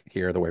all work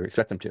here the way we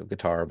expect them to.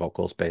 Guitar,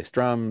 vocals, bass,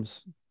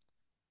 drums,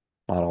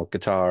 model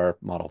guitar,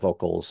 model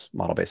vocals,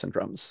 model bass, and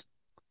drums.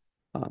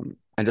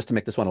 And just to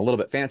make this one a little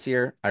bit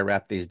fancier, I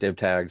wrap these div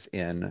tags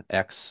in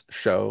X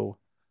show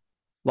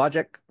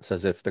logic. It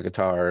says if the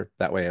guitar,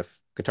 that way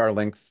if guitar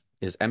length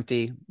is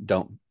empty,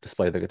 don't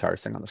display the guitar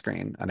thing on the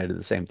screen. And I did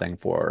the same thing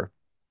for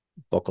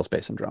vocals,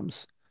 bass, and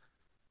drums.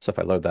 So if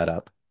I load that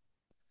up,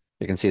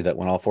 you can see that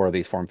when all 4 of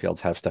these form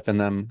fields have stuff in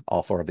them,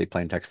 all 4 of the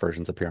plain text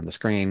versions appear on the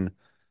screen.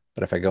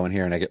 But if I go in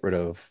here and I get rid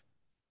of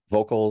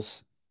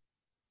vocals,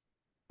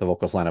 the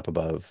vocals line up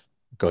above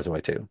goes away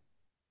too.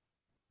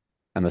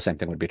 And the same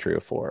thing would be true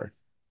for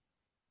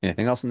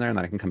anything else in there. And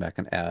then I can come back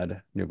and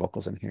add new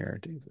vocals in here,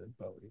 David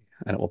Bowie,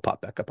 and it will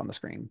pop back up on the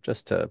screen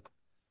just to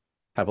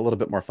have a little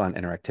bit more fun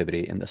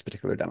interactivity in this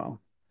particular demo.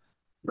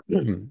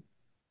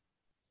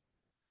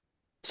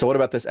 So what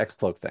about this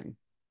Xcloak thing?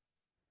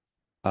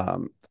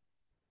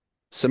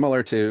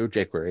 Similar to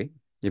jQuery,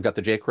 you've got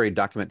the jQuery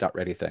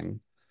document.ready thing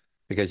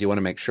because you want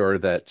to make sure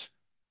that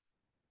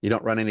you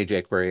don't run any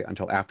jQuery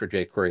until after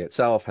jQuery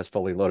itself has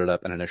fully loaded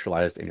up and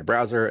initialized in your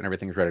browser and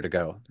everything's ready to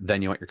go.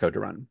 Then you want your code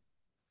to run.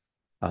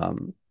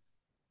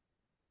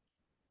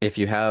 If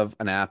you have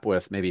an app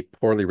with maybe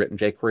poorly written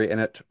jQuery in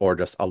it, or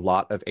just a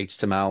lot of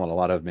HTML and a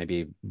lot of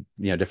maybe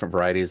different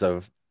varieties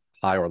of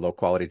high or low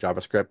quality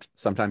JavaScript,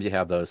 sometimes you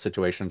have those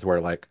situations where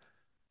like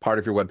part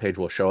of your web page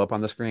will show up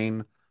on the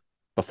screen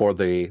before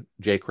the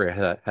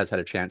jQuery has had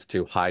a chance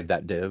to hide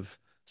that div.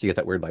 So you get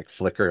that weird like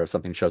flicker of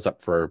something shows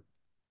up for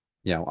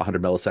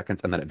 100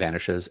 milliseconds and then it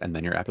vanishes and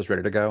then your app is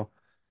ready to go.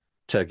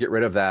 To get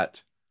rid of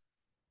that,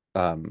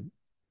 that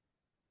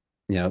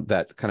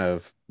kind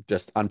of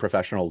just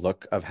unprofessional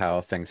look of how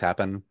things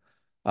happen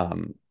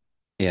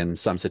in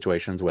some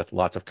situations with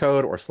lots of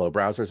code or slow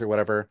browsers or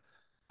whatever,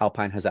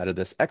 Alpine has added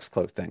this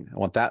Xcloak thing. And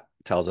what that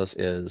tells us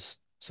is,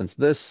 since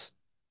this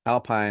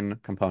Alpine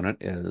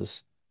component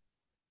is,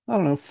 I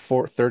don't know,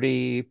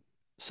 30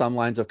 some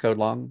lines of code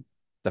long,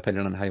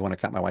 depending on how you want to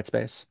count my white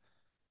space.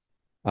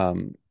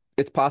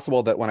 It's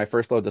possible that when I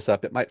first load this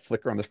up, it might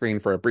flicker on the screen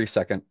for a brief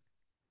second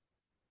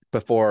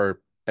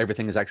before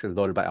everything is actually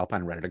loaded by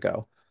Alpine ready to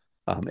go.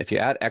 If you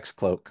add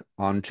Xcloak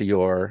onto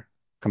your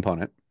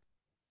component,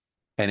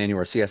 and in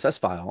your CSS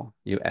file,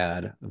 you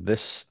add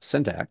this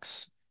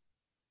syntax,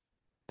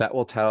 that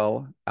will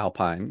tell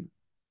Alpine,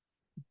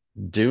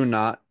 do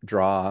not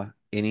draw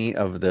any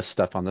of this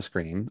stuff on the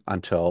screen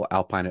until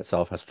Alpine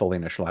itself has fully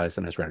initialized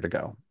and is ready to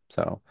go.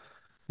 So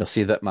you'll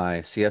see that my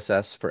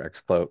CSS for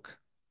Xcloak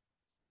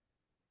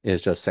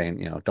is just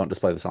saying, don't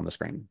display this on the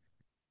screen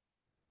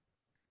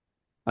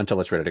until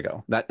it's ready to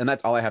go. And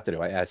that's all I have to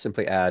do. I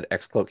simply add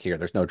Xcloak here.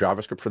 There's no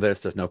JavaScript for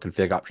this. There's no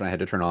config option I had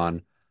to turn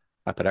on.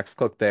 I put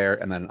Xcloak there,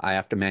 and then I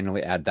have to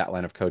manually add that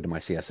line of code to my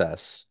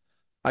CSS.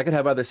 I could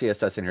have other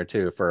CSS in here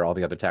too for all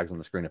the other tags on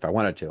the screen if I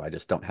wanted to. I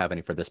just don't have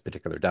any for this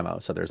particular demo.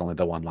 So there's only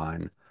the one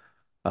line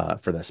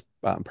for this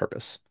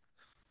purpose.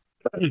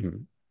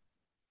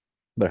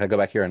 But if I go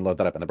back here and load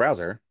that up in the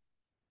browser,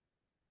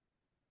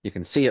 you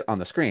can see it on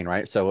the screen,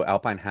 right? So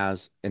Alpine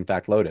has, in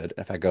fact, loaded.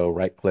 If I go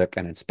right-click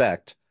and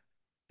inspect,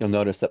 you'll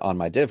notice that on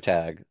my div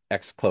tag,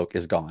 Xcloak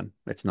is gone.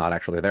 It's not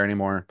actually there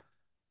anymore.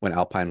 When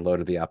Alpine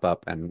loaded the app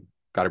up and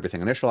got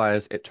everything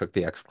initialized, it took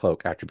the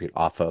Xcloak attribute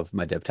off of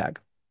my div tag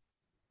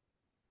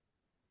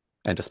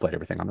and displayed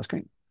everything on the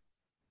screen.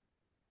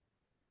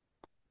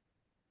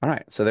 All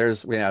right, so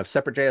we have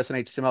separate JS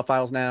and HTML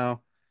files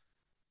now.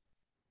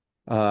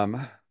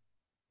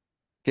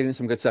 getting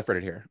some good stuff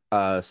right here.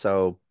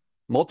 So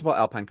multiple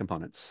Alpine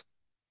components.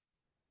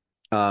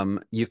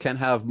 You can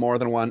have more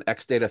than one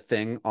Xdata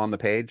thing on the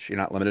page. You're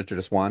not limited to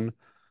just one.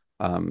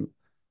 Um,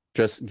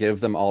 just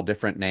give them all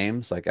different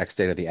names, like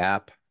Xdata the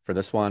app for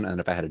this one. And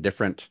if I had a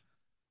different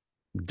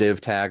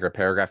div tag or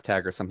paragraph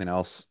tag or something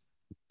else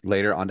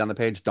later on down the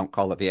page, don't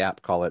call it the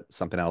app, call it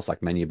something else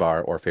like menu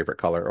bar or favorite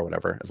color or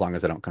whatever, as long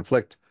as they don't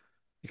conflict.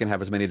 You can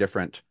have as many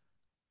different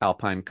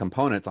Alpine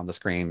components on the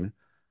screen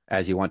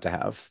as you want to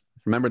have.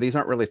 Remember, these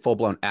aren't really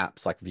full-blown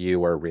apps like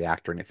Vue or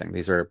React or anything.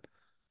 These are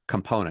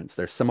components.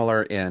 They're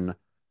similar in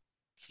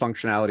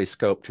functionality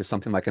scope to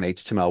something like an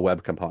HTML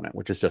web component,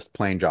 which is just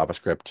plain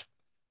JavaScript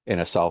in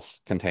a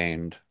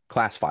self-contained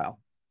class file.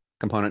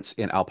 Components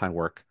in Alpine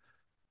work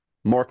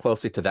more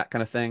closely to that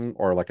kind of thing,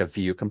 or like a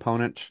Vue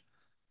component,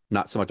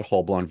 not so much a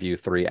whole-blown Vue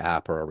 3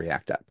 app or a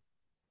React app.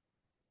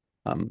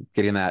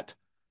 Getting that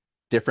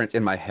difference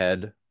in my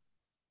head,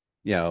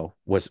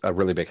 was a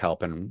really big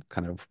help in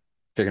kind of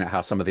figuring out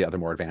how some of the other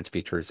more advanced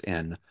features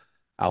in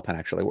Alpine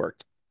actually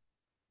worked.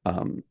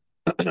 Um,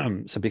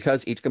 so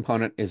because each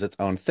component is its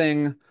own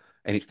thing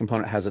and each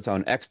component has its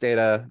own X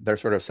data, they're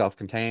sort of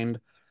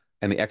self-contained.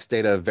 And the X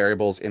data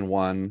variables in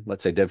one,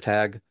 let's say div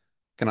tag,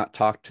 cannot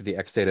talk to the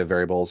X data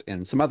variables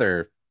in some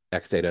other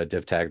X data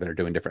div tag that are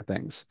doing different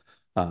things.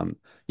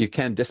 You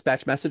can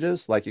dispatch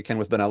messages like you can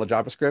with vanilla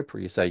JavaScript,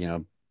 where you say,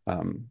 you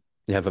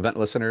have event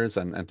listeners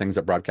and things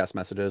that broadcast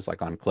messages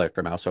like on click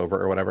or mouse over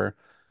or whatever.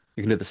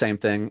 You can do the same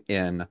thing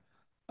in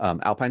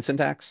Alpine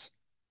syntax.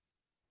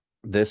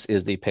 This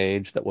is the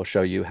page that will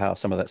show you how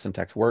some of that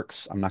syntax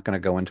works. I'm not going to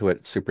go into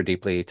it super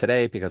deeply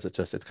today because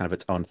it's kind of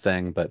its own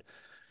thing, but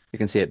you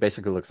can see it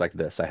basically looks like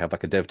this. I have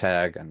like a div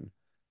tag and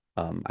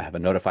I have a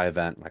notify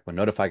event. Like when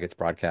notify gets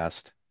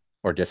broadcast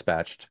or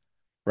dispatched,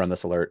 run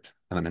this alert.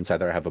 And then inside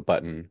there, I have a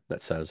button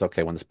that says,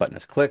 okay, when this button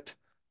is clicked,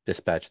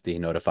 dispatch the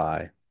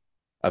notify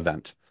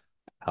event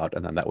out.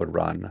 And then that would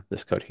run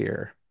this code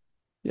here.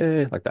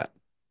 Yay, like that.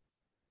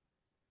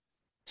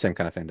 Same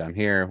kind of thing down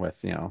here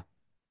with,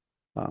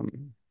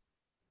 um,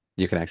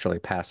 you can actually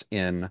pass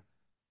in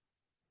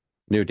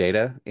new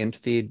data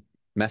into the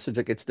message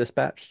that gets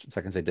dispatched. So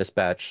I can say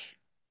dispatch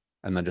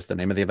and then just the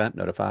name of the event,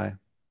 notify,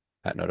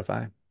 at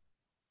notify.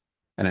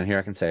 And then here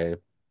I can say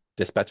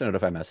dispatch a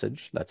notify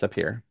message, that's up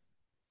here.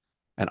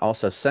 And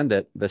also send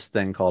it this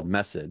thing called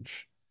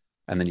message.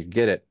 And then you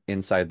get it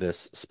inside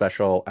this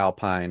special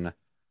Alpine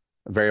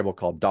variable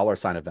called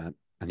 $event.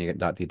 And you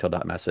get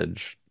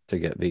 .detail.message to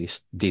get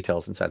these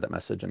details inside that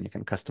message. And you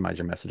can customize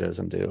your messages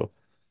and do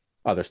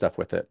other stuff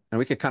with it. And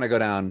we could kind of go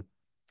down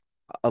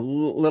a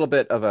little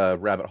bit of a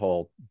rabbit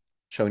hole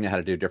showing you how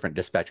to do different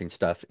dispatching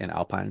stuff in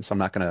Alpine. So I'm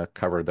not going to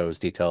cover those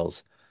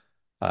details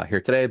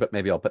here today, but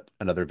maybe I'll put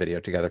another video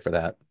together for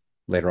that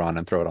later on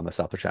and throw it on the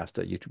South of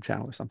Shasta YouTube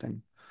channel or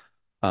something.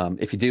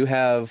 If you do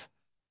have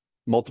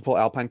multiple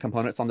Alpine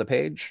components on the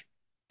page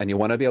and you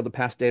want to be able to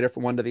pass data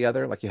from one to the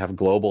other, like you have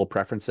global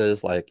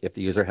preferences, like if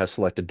the user has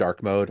selected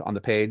dark mode on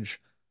the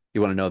page,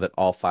 you want to know that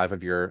all 5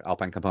 of your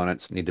Alpine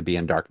components need to be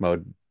in dark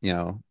mode,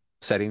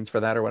 settings for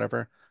that or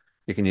whatever.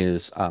 You can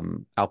use,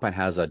 Alpine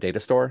has a data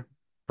store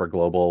for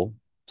global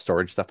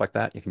storage, stuff like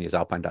that. You can use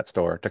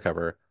alpine.store to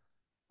cover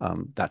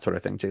that sort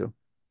of thing too.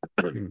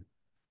 And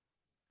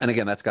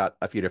again, that's got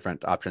a few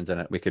different options in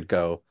it. We could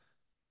go,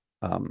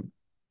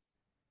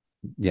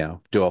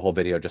 do a whole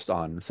video just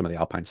on some of the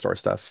Alpine Store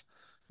stuff.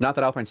 Not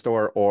that Alpine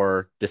Store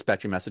or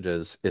dispatching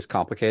messages is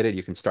complicated.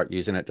 You can start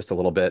using it just a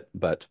little bit,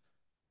 but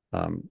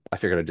I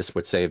figured I just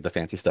would save the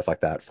fancy stuff like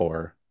that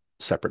for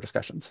separate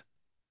discussions.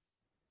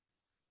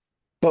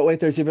 But wait,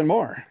 there's even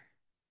more.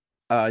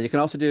 You can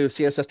also do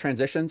CSS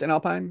transitions in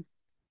Alpine.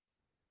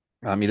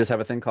 You just have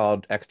a thing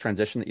called X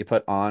transition that you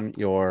put on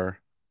your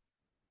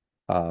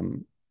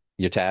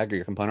tag or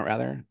your component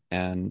rather,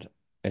 and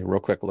a real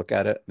quick look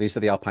at it. These are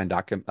the Alpine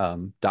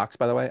docs,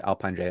 by the way,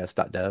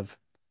 AlpineJS.dev.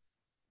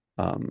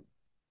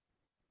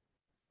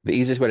 The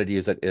easiest way to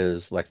use it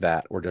is like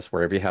that, or just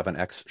wherever you have an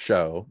X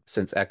show,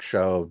 since X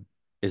show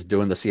is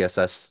doing the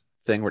CSS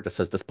thing where it just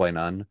says display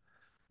none.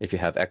 If you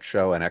have X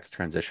show and X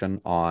transition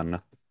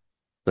on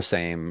the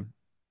same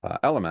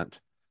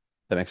element,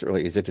 that makes it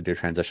really easy to do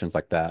transitions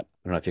like that. I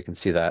don't know if you can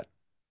see that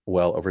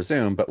well over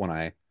Zoom, but when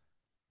I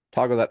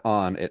toggle that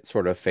on, it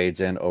sort of fades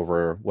in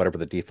over whatever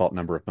the default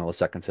number of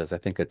milliseconds is. I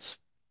think it's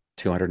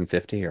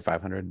 250 or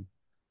 500.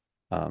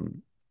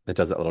 It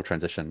does that little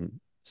transition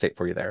state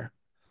for you there.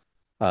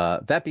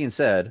 That being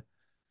said,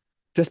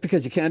 just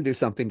because you can do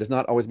something does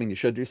not always mean you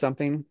should do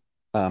something.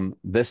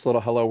 This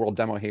little Hello World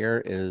demo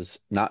here is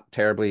not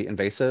terribly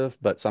invasive,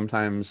 but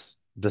sometimes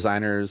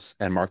designers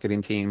and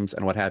marketing teams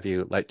and what have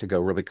you like to go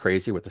really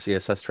crazy with the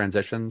CSS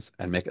transitions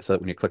and make it so that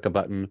when you click a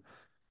button,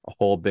 a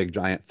whole big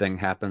giant thing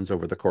happens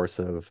over the course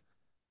of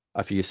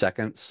a few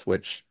seconds,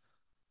 which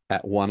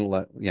at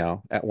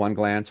at one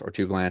glance or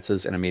two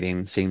glances in a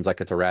meeting seems like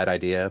it's a rad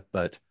idea,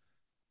 but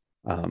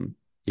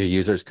your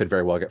users could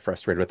very well get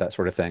frustrated with that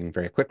sort of thing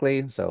very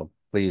quickly. So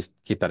please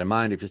keep that in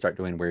mind if you start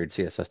doing weird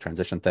CSS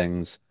transition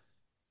things.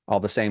 All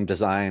the same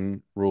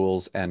design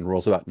rules and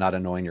rules about not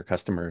annoying your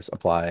customers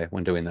apply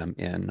when doing them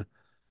in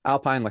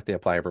Alpine like they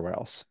apply everywhere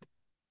else.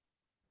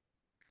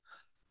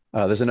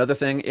 There's another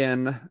thing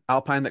in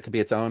Alpine that could be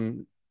its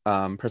own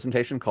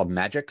presentation called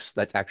magics.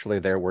 That's actually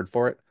their word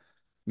for it.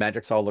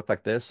 Magics all look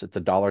like this. It's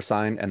a dollar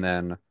sign, and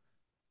then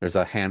there's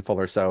a handful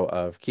or so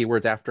of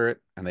keywords after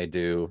it, and they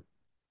do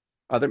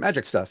other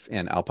magic stuff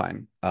in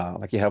Alpine.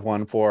 Like you have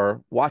one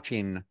for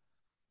watching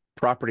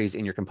properties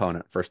in your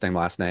component, first name,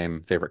 last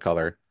name, favorite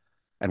color.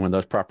 And when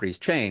those properties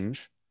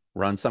change,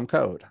 run some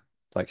code.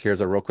 Like here's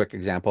a real quick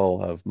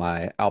example of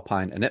my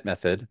Alpine init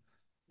method.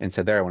 And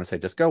so there I want to say,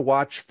 just go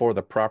watch for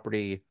the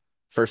property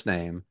first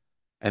name.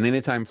 And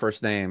anytime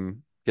first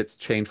name gets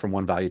changed from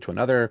one value to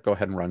another, go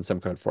ahead and run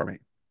some code for me.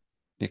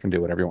 You can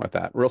do whatever you want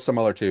with that. Real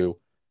similar to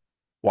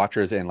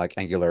watchers in like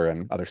Angular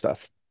and other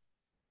stuff.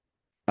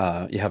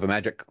 You have a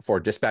magic for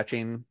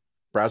dispatching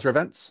browser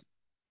events.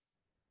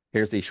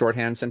 Here's the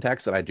shorthand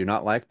syntax that I do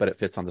not like, but it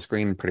fits on the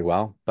screen pretty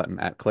well. Button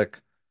at click,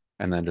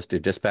 and then just do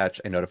dispatch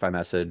a notify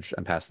message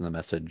and pass in the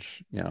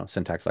message,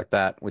 syntax like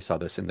that. We saw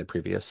this in the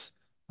previous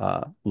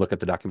look at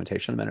the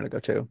documentation a minute ago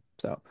too.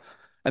 So,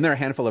 and there are a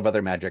handful of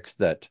other magics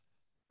that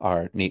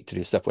are neat to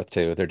do stuff with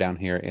too. They're down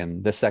here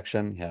in this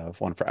section. You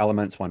have one for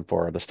elements, one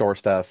for the store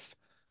stuff,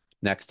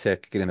 next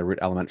tick, getting the root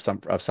element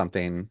of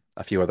something,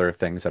 a few other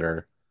things that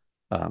are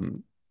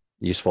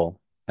useful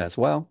as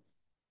well.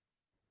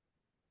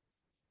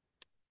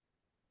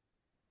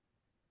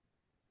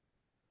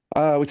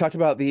 We talked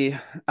about the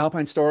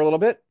Alpine store a little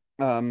bit.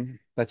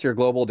 That's your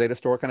global data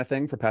store kind of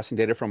thing for passing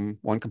data from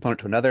one component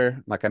to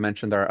another. Like I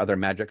mentioned, there are other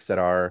magics that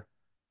are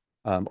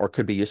or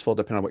could be useful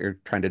depending on what you're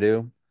trying to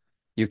do.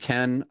 You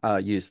can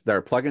there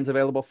are plugins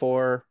available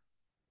for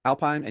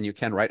Alpine, and you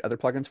can write other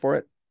plugins for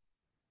it.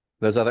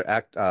 Those other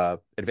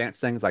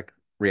advanced things like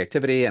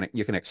reactivity, and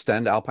you can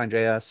extend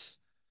AlpineJS.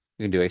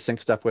 You can do async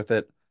stuff with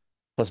it,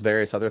 plus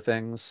various other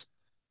things.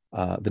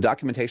 The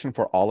documentation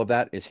for all of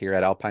that is here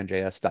at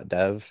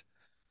alpinejs.dev.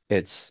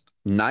 It's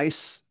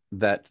nice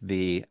that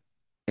the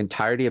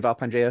entirety of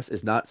Alpine.js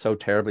is not so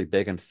terribly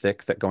big and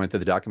thick that going through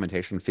the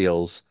documentation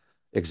feels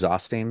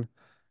exhausting.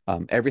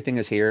 Everything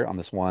is here on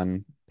this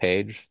one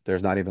page.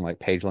 There's not even like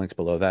page links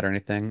below that or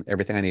anything.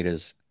 Everything I need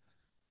is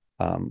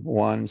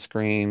one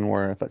screen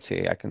worth. Let's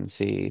see, I can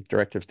see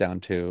directives down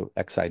to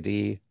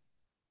XID.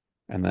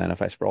 And then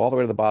if I scroll all the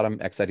way to the bottom,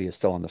 XID is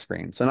still on the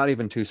screen. So not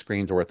even two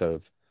screens worth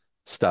of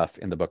stuff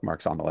in the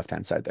bookmarks on the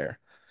left-hand side there.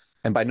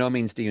 And by no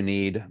means do you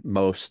need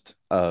most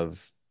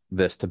of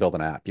this to build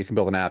an app. You can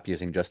build an app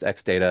using just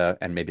xdata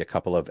and maybe a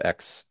couple of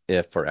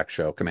xif or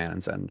xshow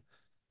commands, and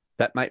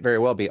that might very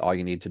well be all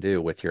you need to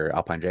do with your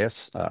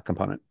AlpineJS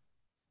component.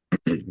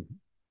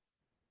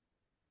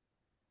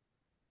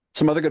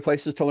 Some other good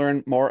places to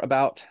learn more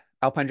about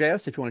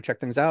AlpineJS if you want to check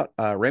things out.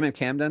 Raymond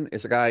Camden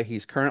is a guy,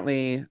 he's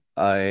currently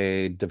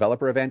a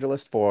developer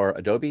evangelist for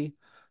Adobe,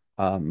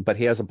 but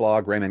he has a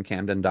blog,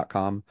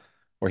 raymondcamden.com,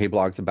 where he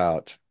blogs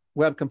about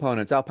web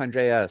components,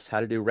 AlpineJS, how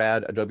to do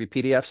rad Adobe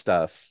PDF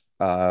stuff.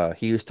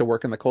 He used to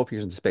work in the Cold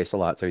Fusion space a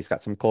lot, so he's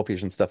got some Cold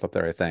Fusion stuff up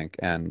there, I think,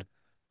 and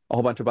a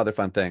whole bunch of other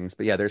fun things.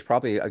 But yeah, there's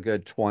probably a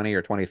good 20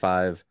 or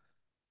 25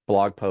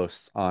 blog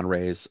posts on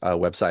Ray's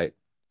website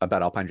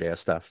about AlpineJS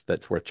stuff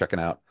that's worth checking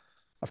out.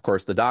 Of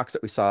course, the docs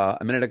that we saw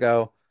a minute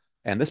ago,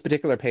 and this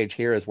particular page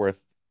here is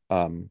worth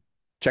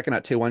checking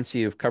out too. Once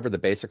you've covered the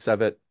basics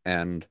of it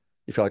and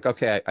you feel like,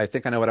 okay, I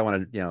think I know what I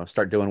want to,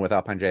 start doing with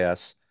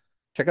AlpineJS,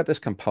 check out this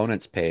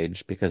components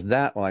page because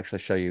that will actually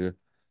show you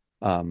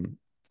um,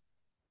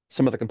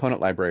 some of the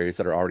component libraries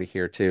that are already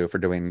here too for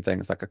doing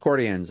things like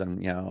accordions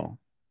and,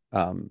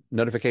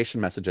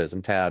 notification messages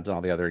and tabs and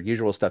all the other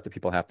usual stuff that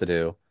people have to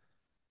do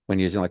when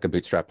using like a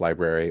Bootstrap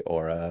library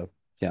or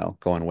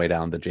going way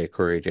down the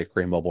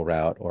jQuery mobile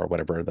route or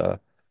whatever the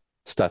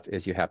stuff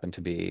is you happen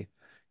to be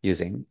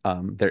using.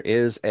 There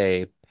is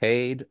a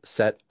paid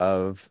set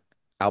of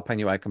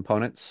Alpine UI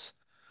components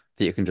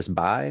that you can just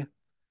buy.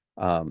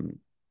 Um,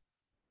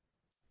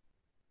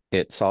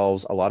 it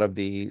solves a lot of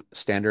the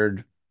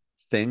standard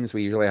things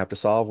we usually have to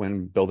solve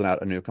when building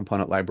out a new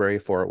component library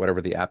for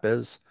whatever the app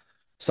is.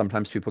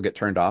 Sometimes people get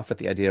turned off at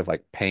the idea of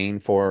like paying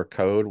for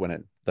code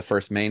when the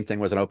first main thing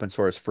was an open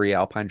source free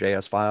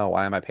AlpineJS file.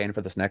 Why am I paying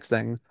for this next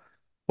thing?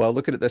 Well,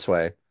 look at it this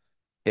way.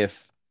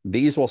 If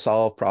these will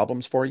solve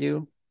problems for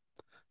you,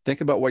 think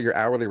about what your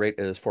hourly rate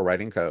is for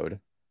writing code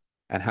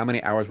and how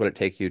many hours would it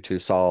take you to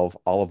solve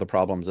all of the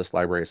problems this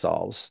library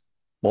solves.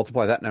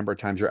 Multiply that number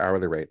times your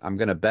hourly rate. I'm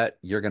going to bet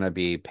you're going to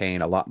be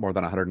paying a lot more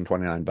than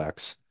 129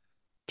 bucks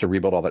to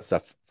rebuild all that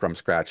stuff from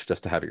scratch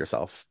just to have it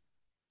yourself.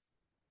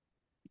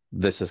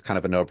 This is kind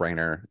of a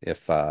no-brainer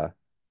if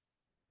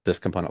this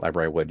component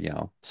library would,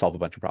 solve a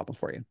bunch of problems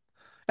for you.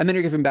 And then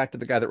you're giving back to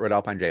the guy that wrote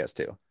AlpineJS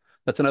too.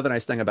 That's another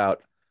nice thing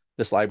about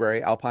this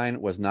library.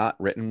 Alpine was not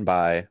written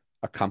by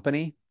a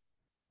company.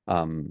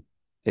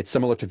 It's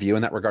similar to Vue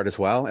in that regard as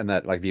well, and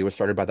that like Vue was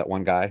started by that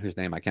one guy whose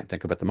name I can't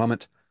think of at the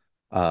moment.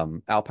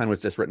 Alpine was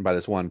just written by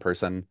this one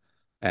person,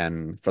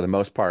 and for the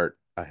most part,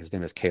 his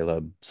name is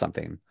Caleb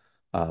something.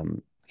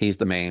 He's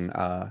the main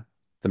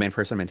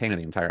person maintaining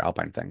the entire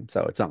Alpine thing.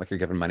 So it's not like you're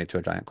giving money to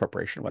a giant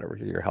corporation, whatever.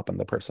 You're helping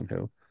the person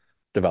who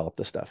developed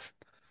the stuff.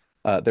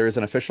 There is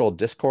an official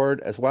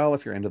Discord as well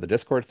if you're into the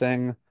Discord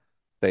thing.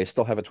 They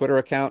still have a Twitter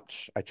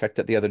account. I checked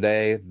it the other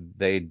day.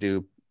 They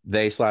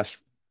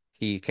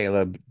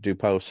Caleb do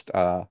post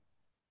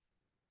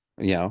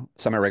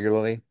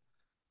semi-regularly.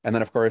 And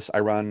then of course I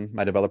run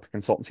my developer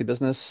consultancy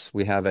business.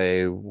 We have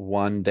a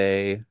 1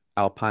 day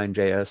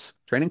AlpineJS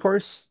training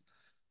course.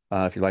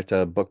 If you'd like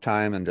to book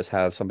time and just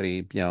have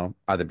somebody,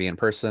 either be in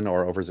person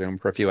or over Zoom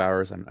for a few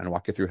hours and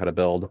walk you through how to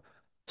build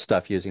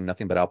stuff using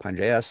nothing but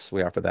AlpineJS,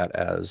 we offer that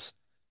as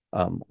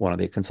one of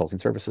the consulting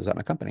services at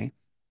my company.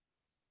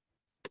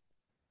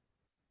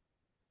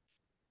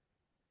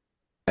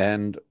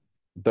 And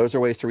those are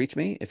ways to reach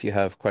me if you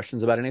have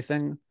questions about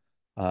anything.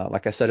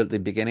 Like I said at the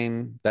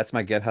beginning, that's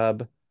my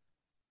GitHub.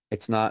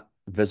 It's not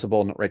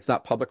visible, it's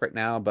not public right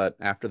now, but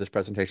after this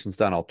presentation's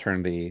done, I'll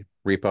turn the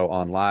repo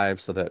on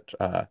live so that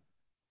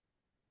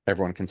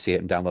everyone can see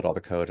it and download all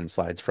the code and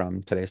slides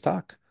from today's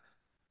talk.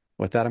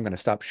 With that, I'm going to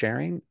stop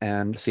sharing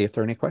and see if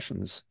there are any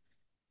questions.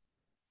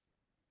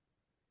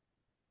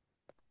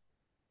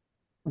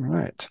 All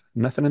right,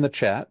 nothing in the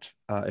chat.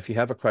 If you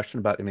have a question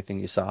about anything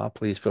you saw,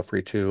 please feel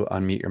free to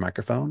unmute your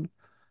microphone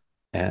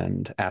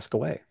and ask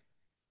away.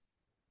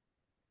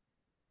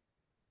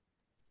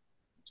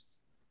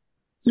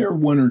 Is there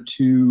one or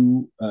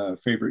two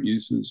favorite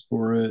uses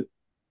for it?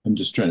 I'm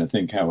just trying to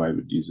think how I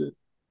would use it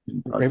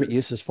in Favorite project.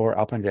 uses for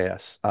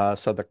AlpineJS.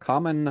 So the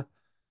common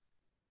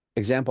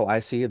example I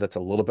see that's a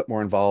little bit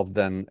more involved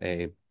than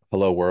a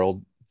hello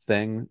world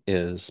thing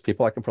is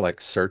people like them for like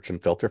search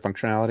and filter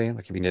functionality.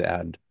 Like if you need to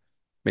add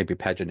maybe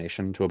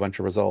pagination to a bunch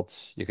of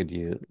results, you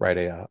could write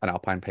an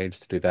Alpine page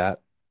to do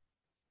that,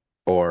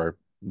 or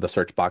the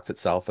search box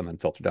itself and then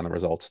filter down the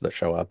results that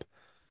show up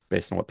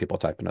based on what people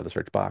type into the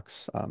search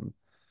box.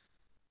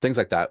 Things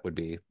like that would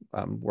be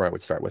where I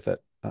would start with it.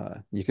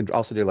 You could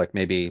also do like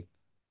maybe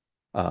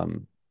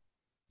um,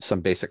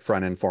 some basic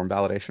front end form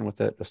validation with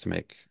it just to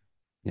make,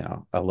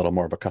 a little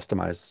more of a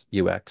customized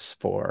UX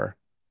for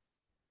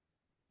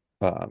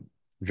uh,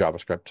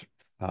 JavaScript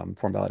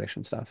form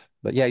validation stuff.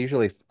 But yeah,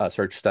 usually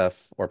search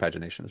stuff or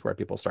pagination is where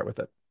people start with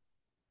it,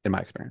 in my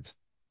experience.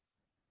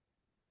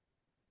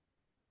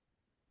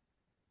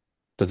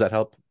 Does that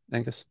help,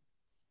 Angus?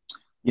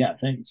 Yeah,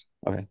 thanks.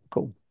 Okay,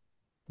 cool.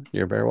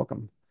 You're very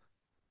welcome.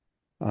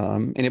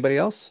 Anybody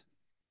else?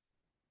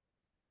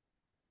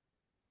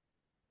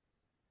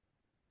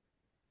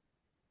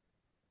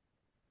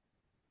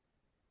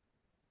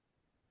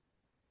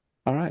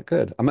 All right,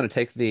 good. I'm going to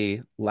take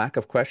the lack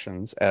of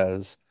questions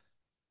as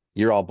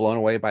you're all blown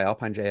away by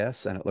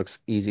AlpineJS and it looks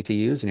easy to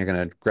use, and you're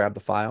going to grab the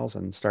files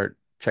and start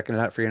checking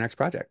it out for your next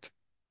project.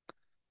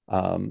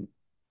 Um,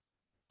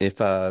 if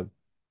you're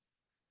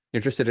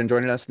interested in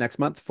joining us next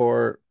month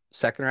for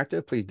Stack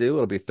Interactive, please do.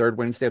 It'll be third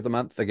Wednesday of the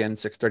month, again,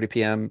 6:30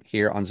 p.m.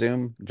 here on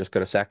Zoom. Just go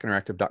to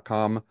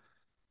stackinteractive.com,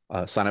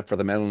 sign up for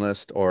the mailing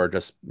list, or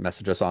just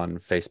message us on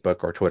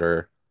Facebook or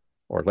Twitter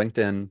or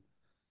LinkedIn,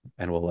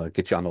 and we'll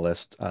get you on the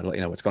list to let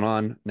you know what's going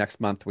on. Next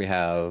month, we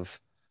have,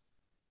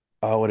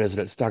 oh, what is it?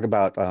 Let's talk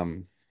about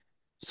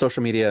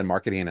social media and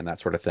marketing and that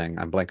sort of thing.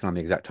 I'm blanking on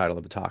the exact title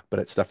of the talk, but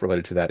it's stuff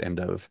related to that end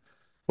of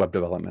web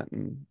development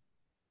and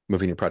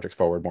moving your projects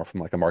forward more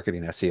from like a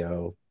marketing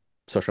SEO,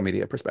 social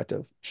media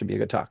perspective. Should be a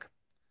good talk.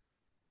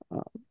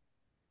 Uh,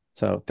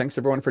 so thanks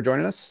everyone for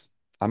joining us.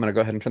 I'm going to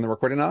go ahead and turn the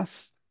recording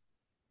off,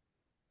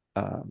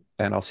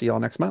 and I'll see you all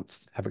next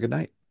month. Have a good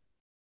night.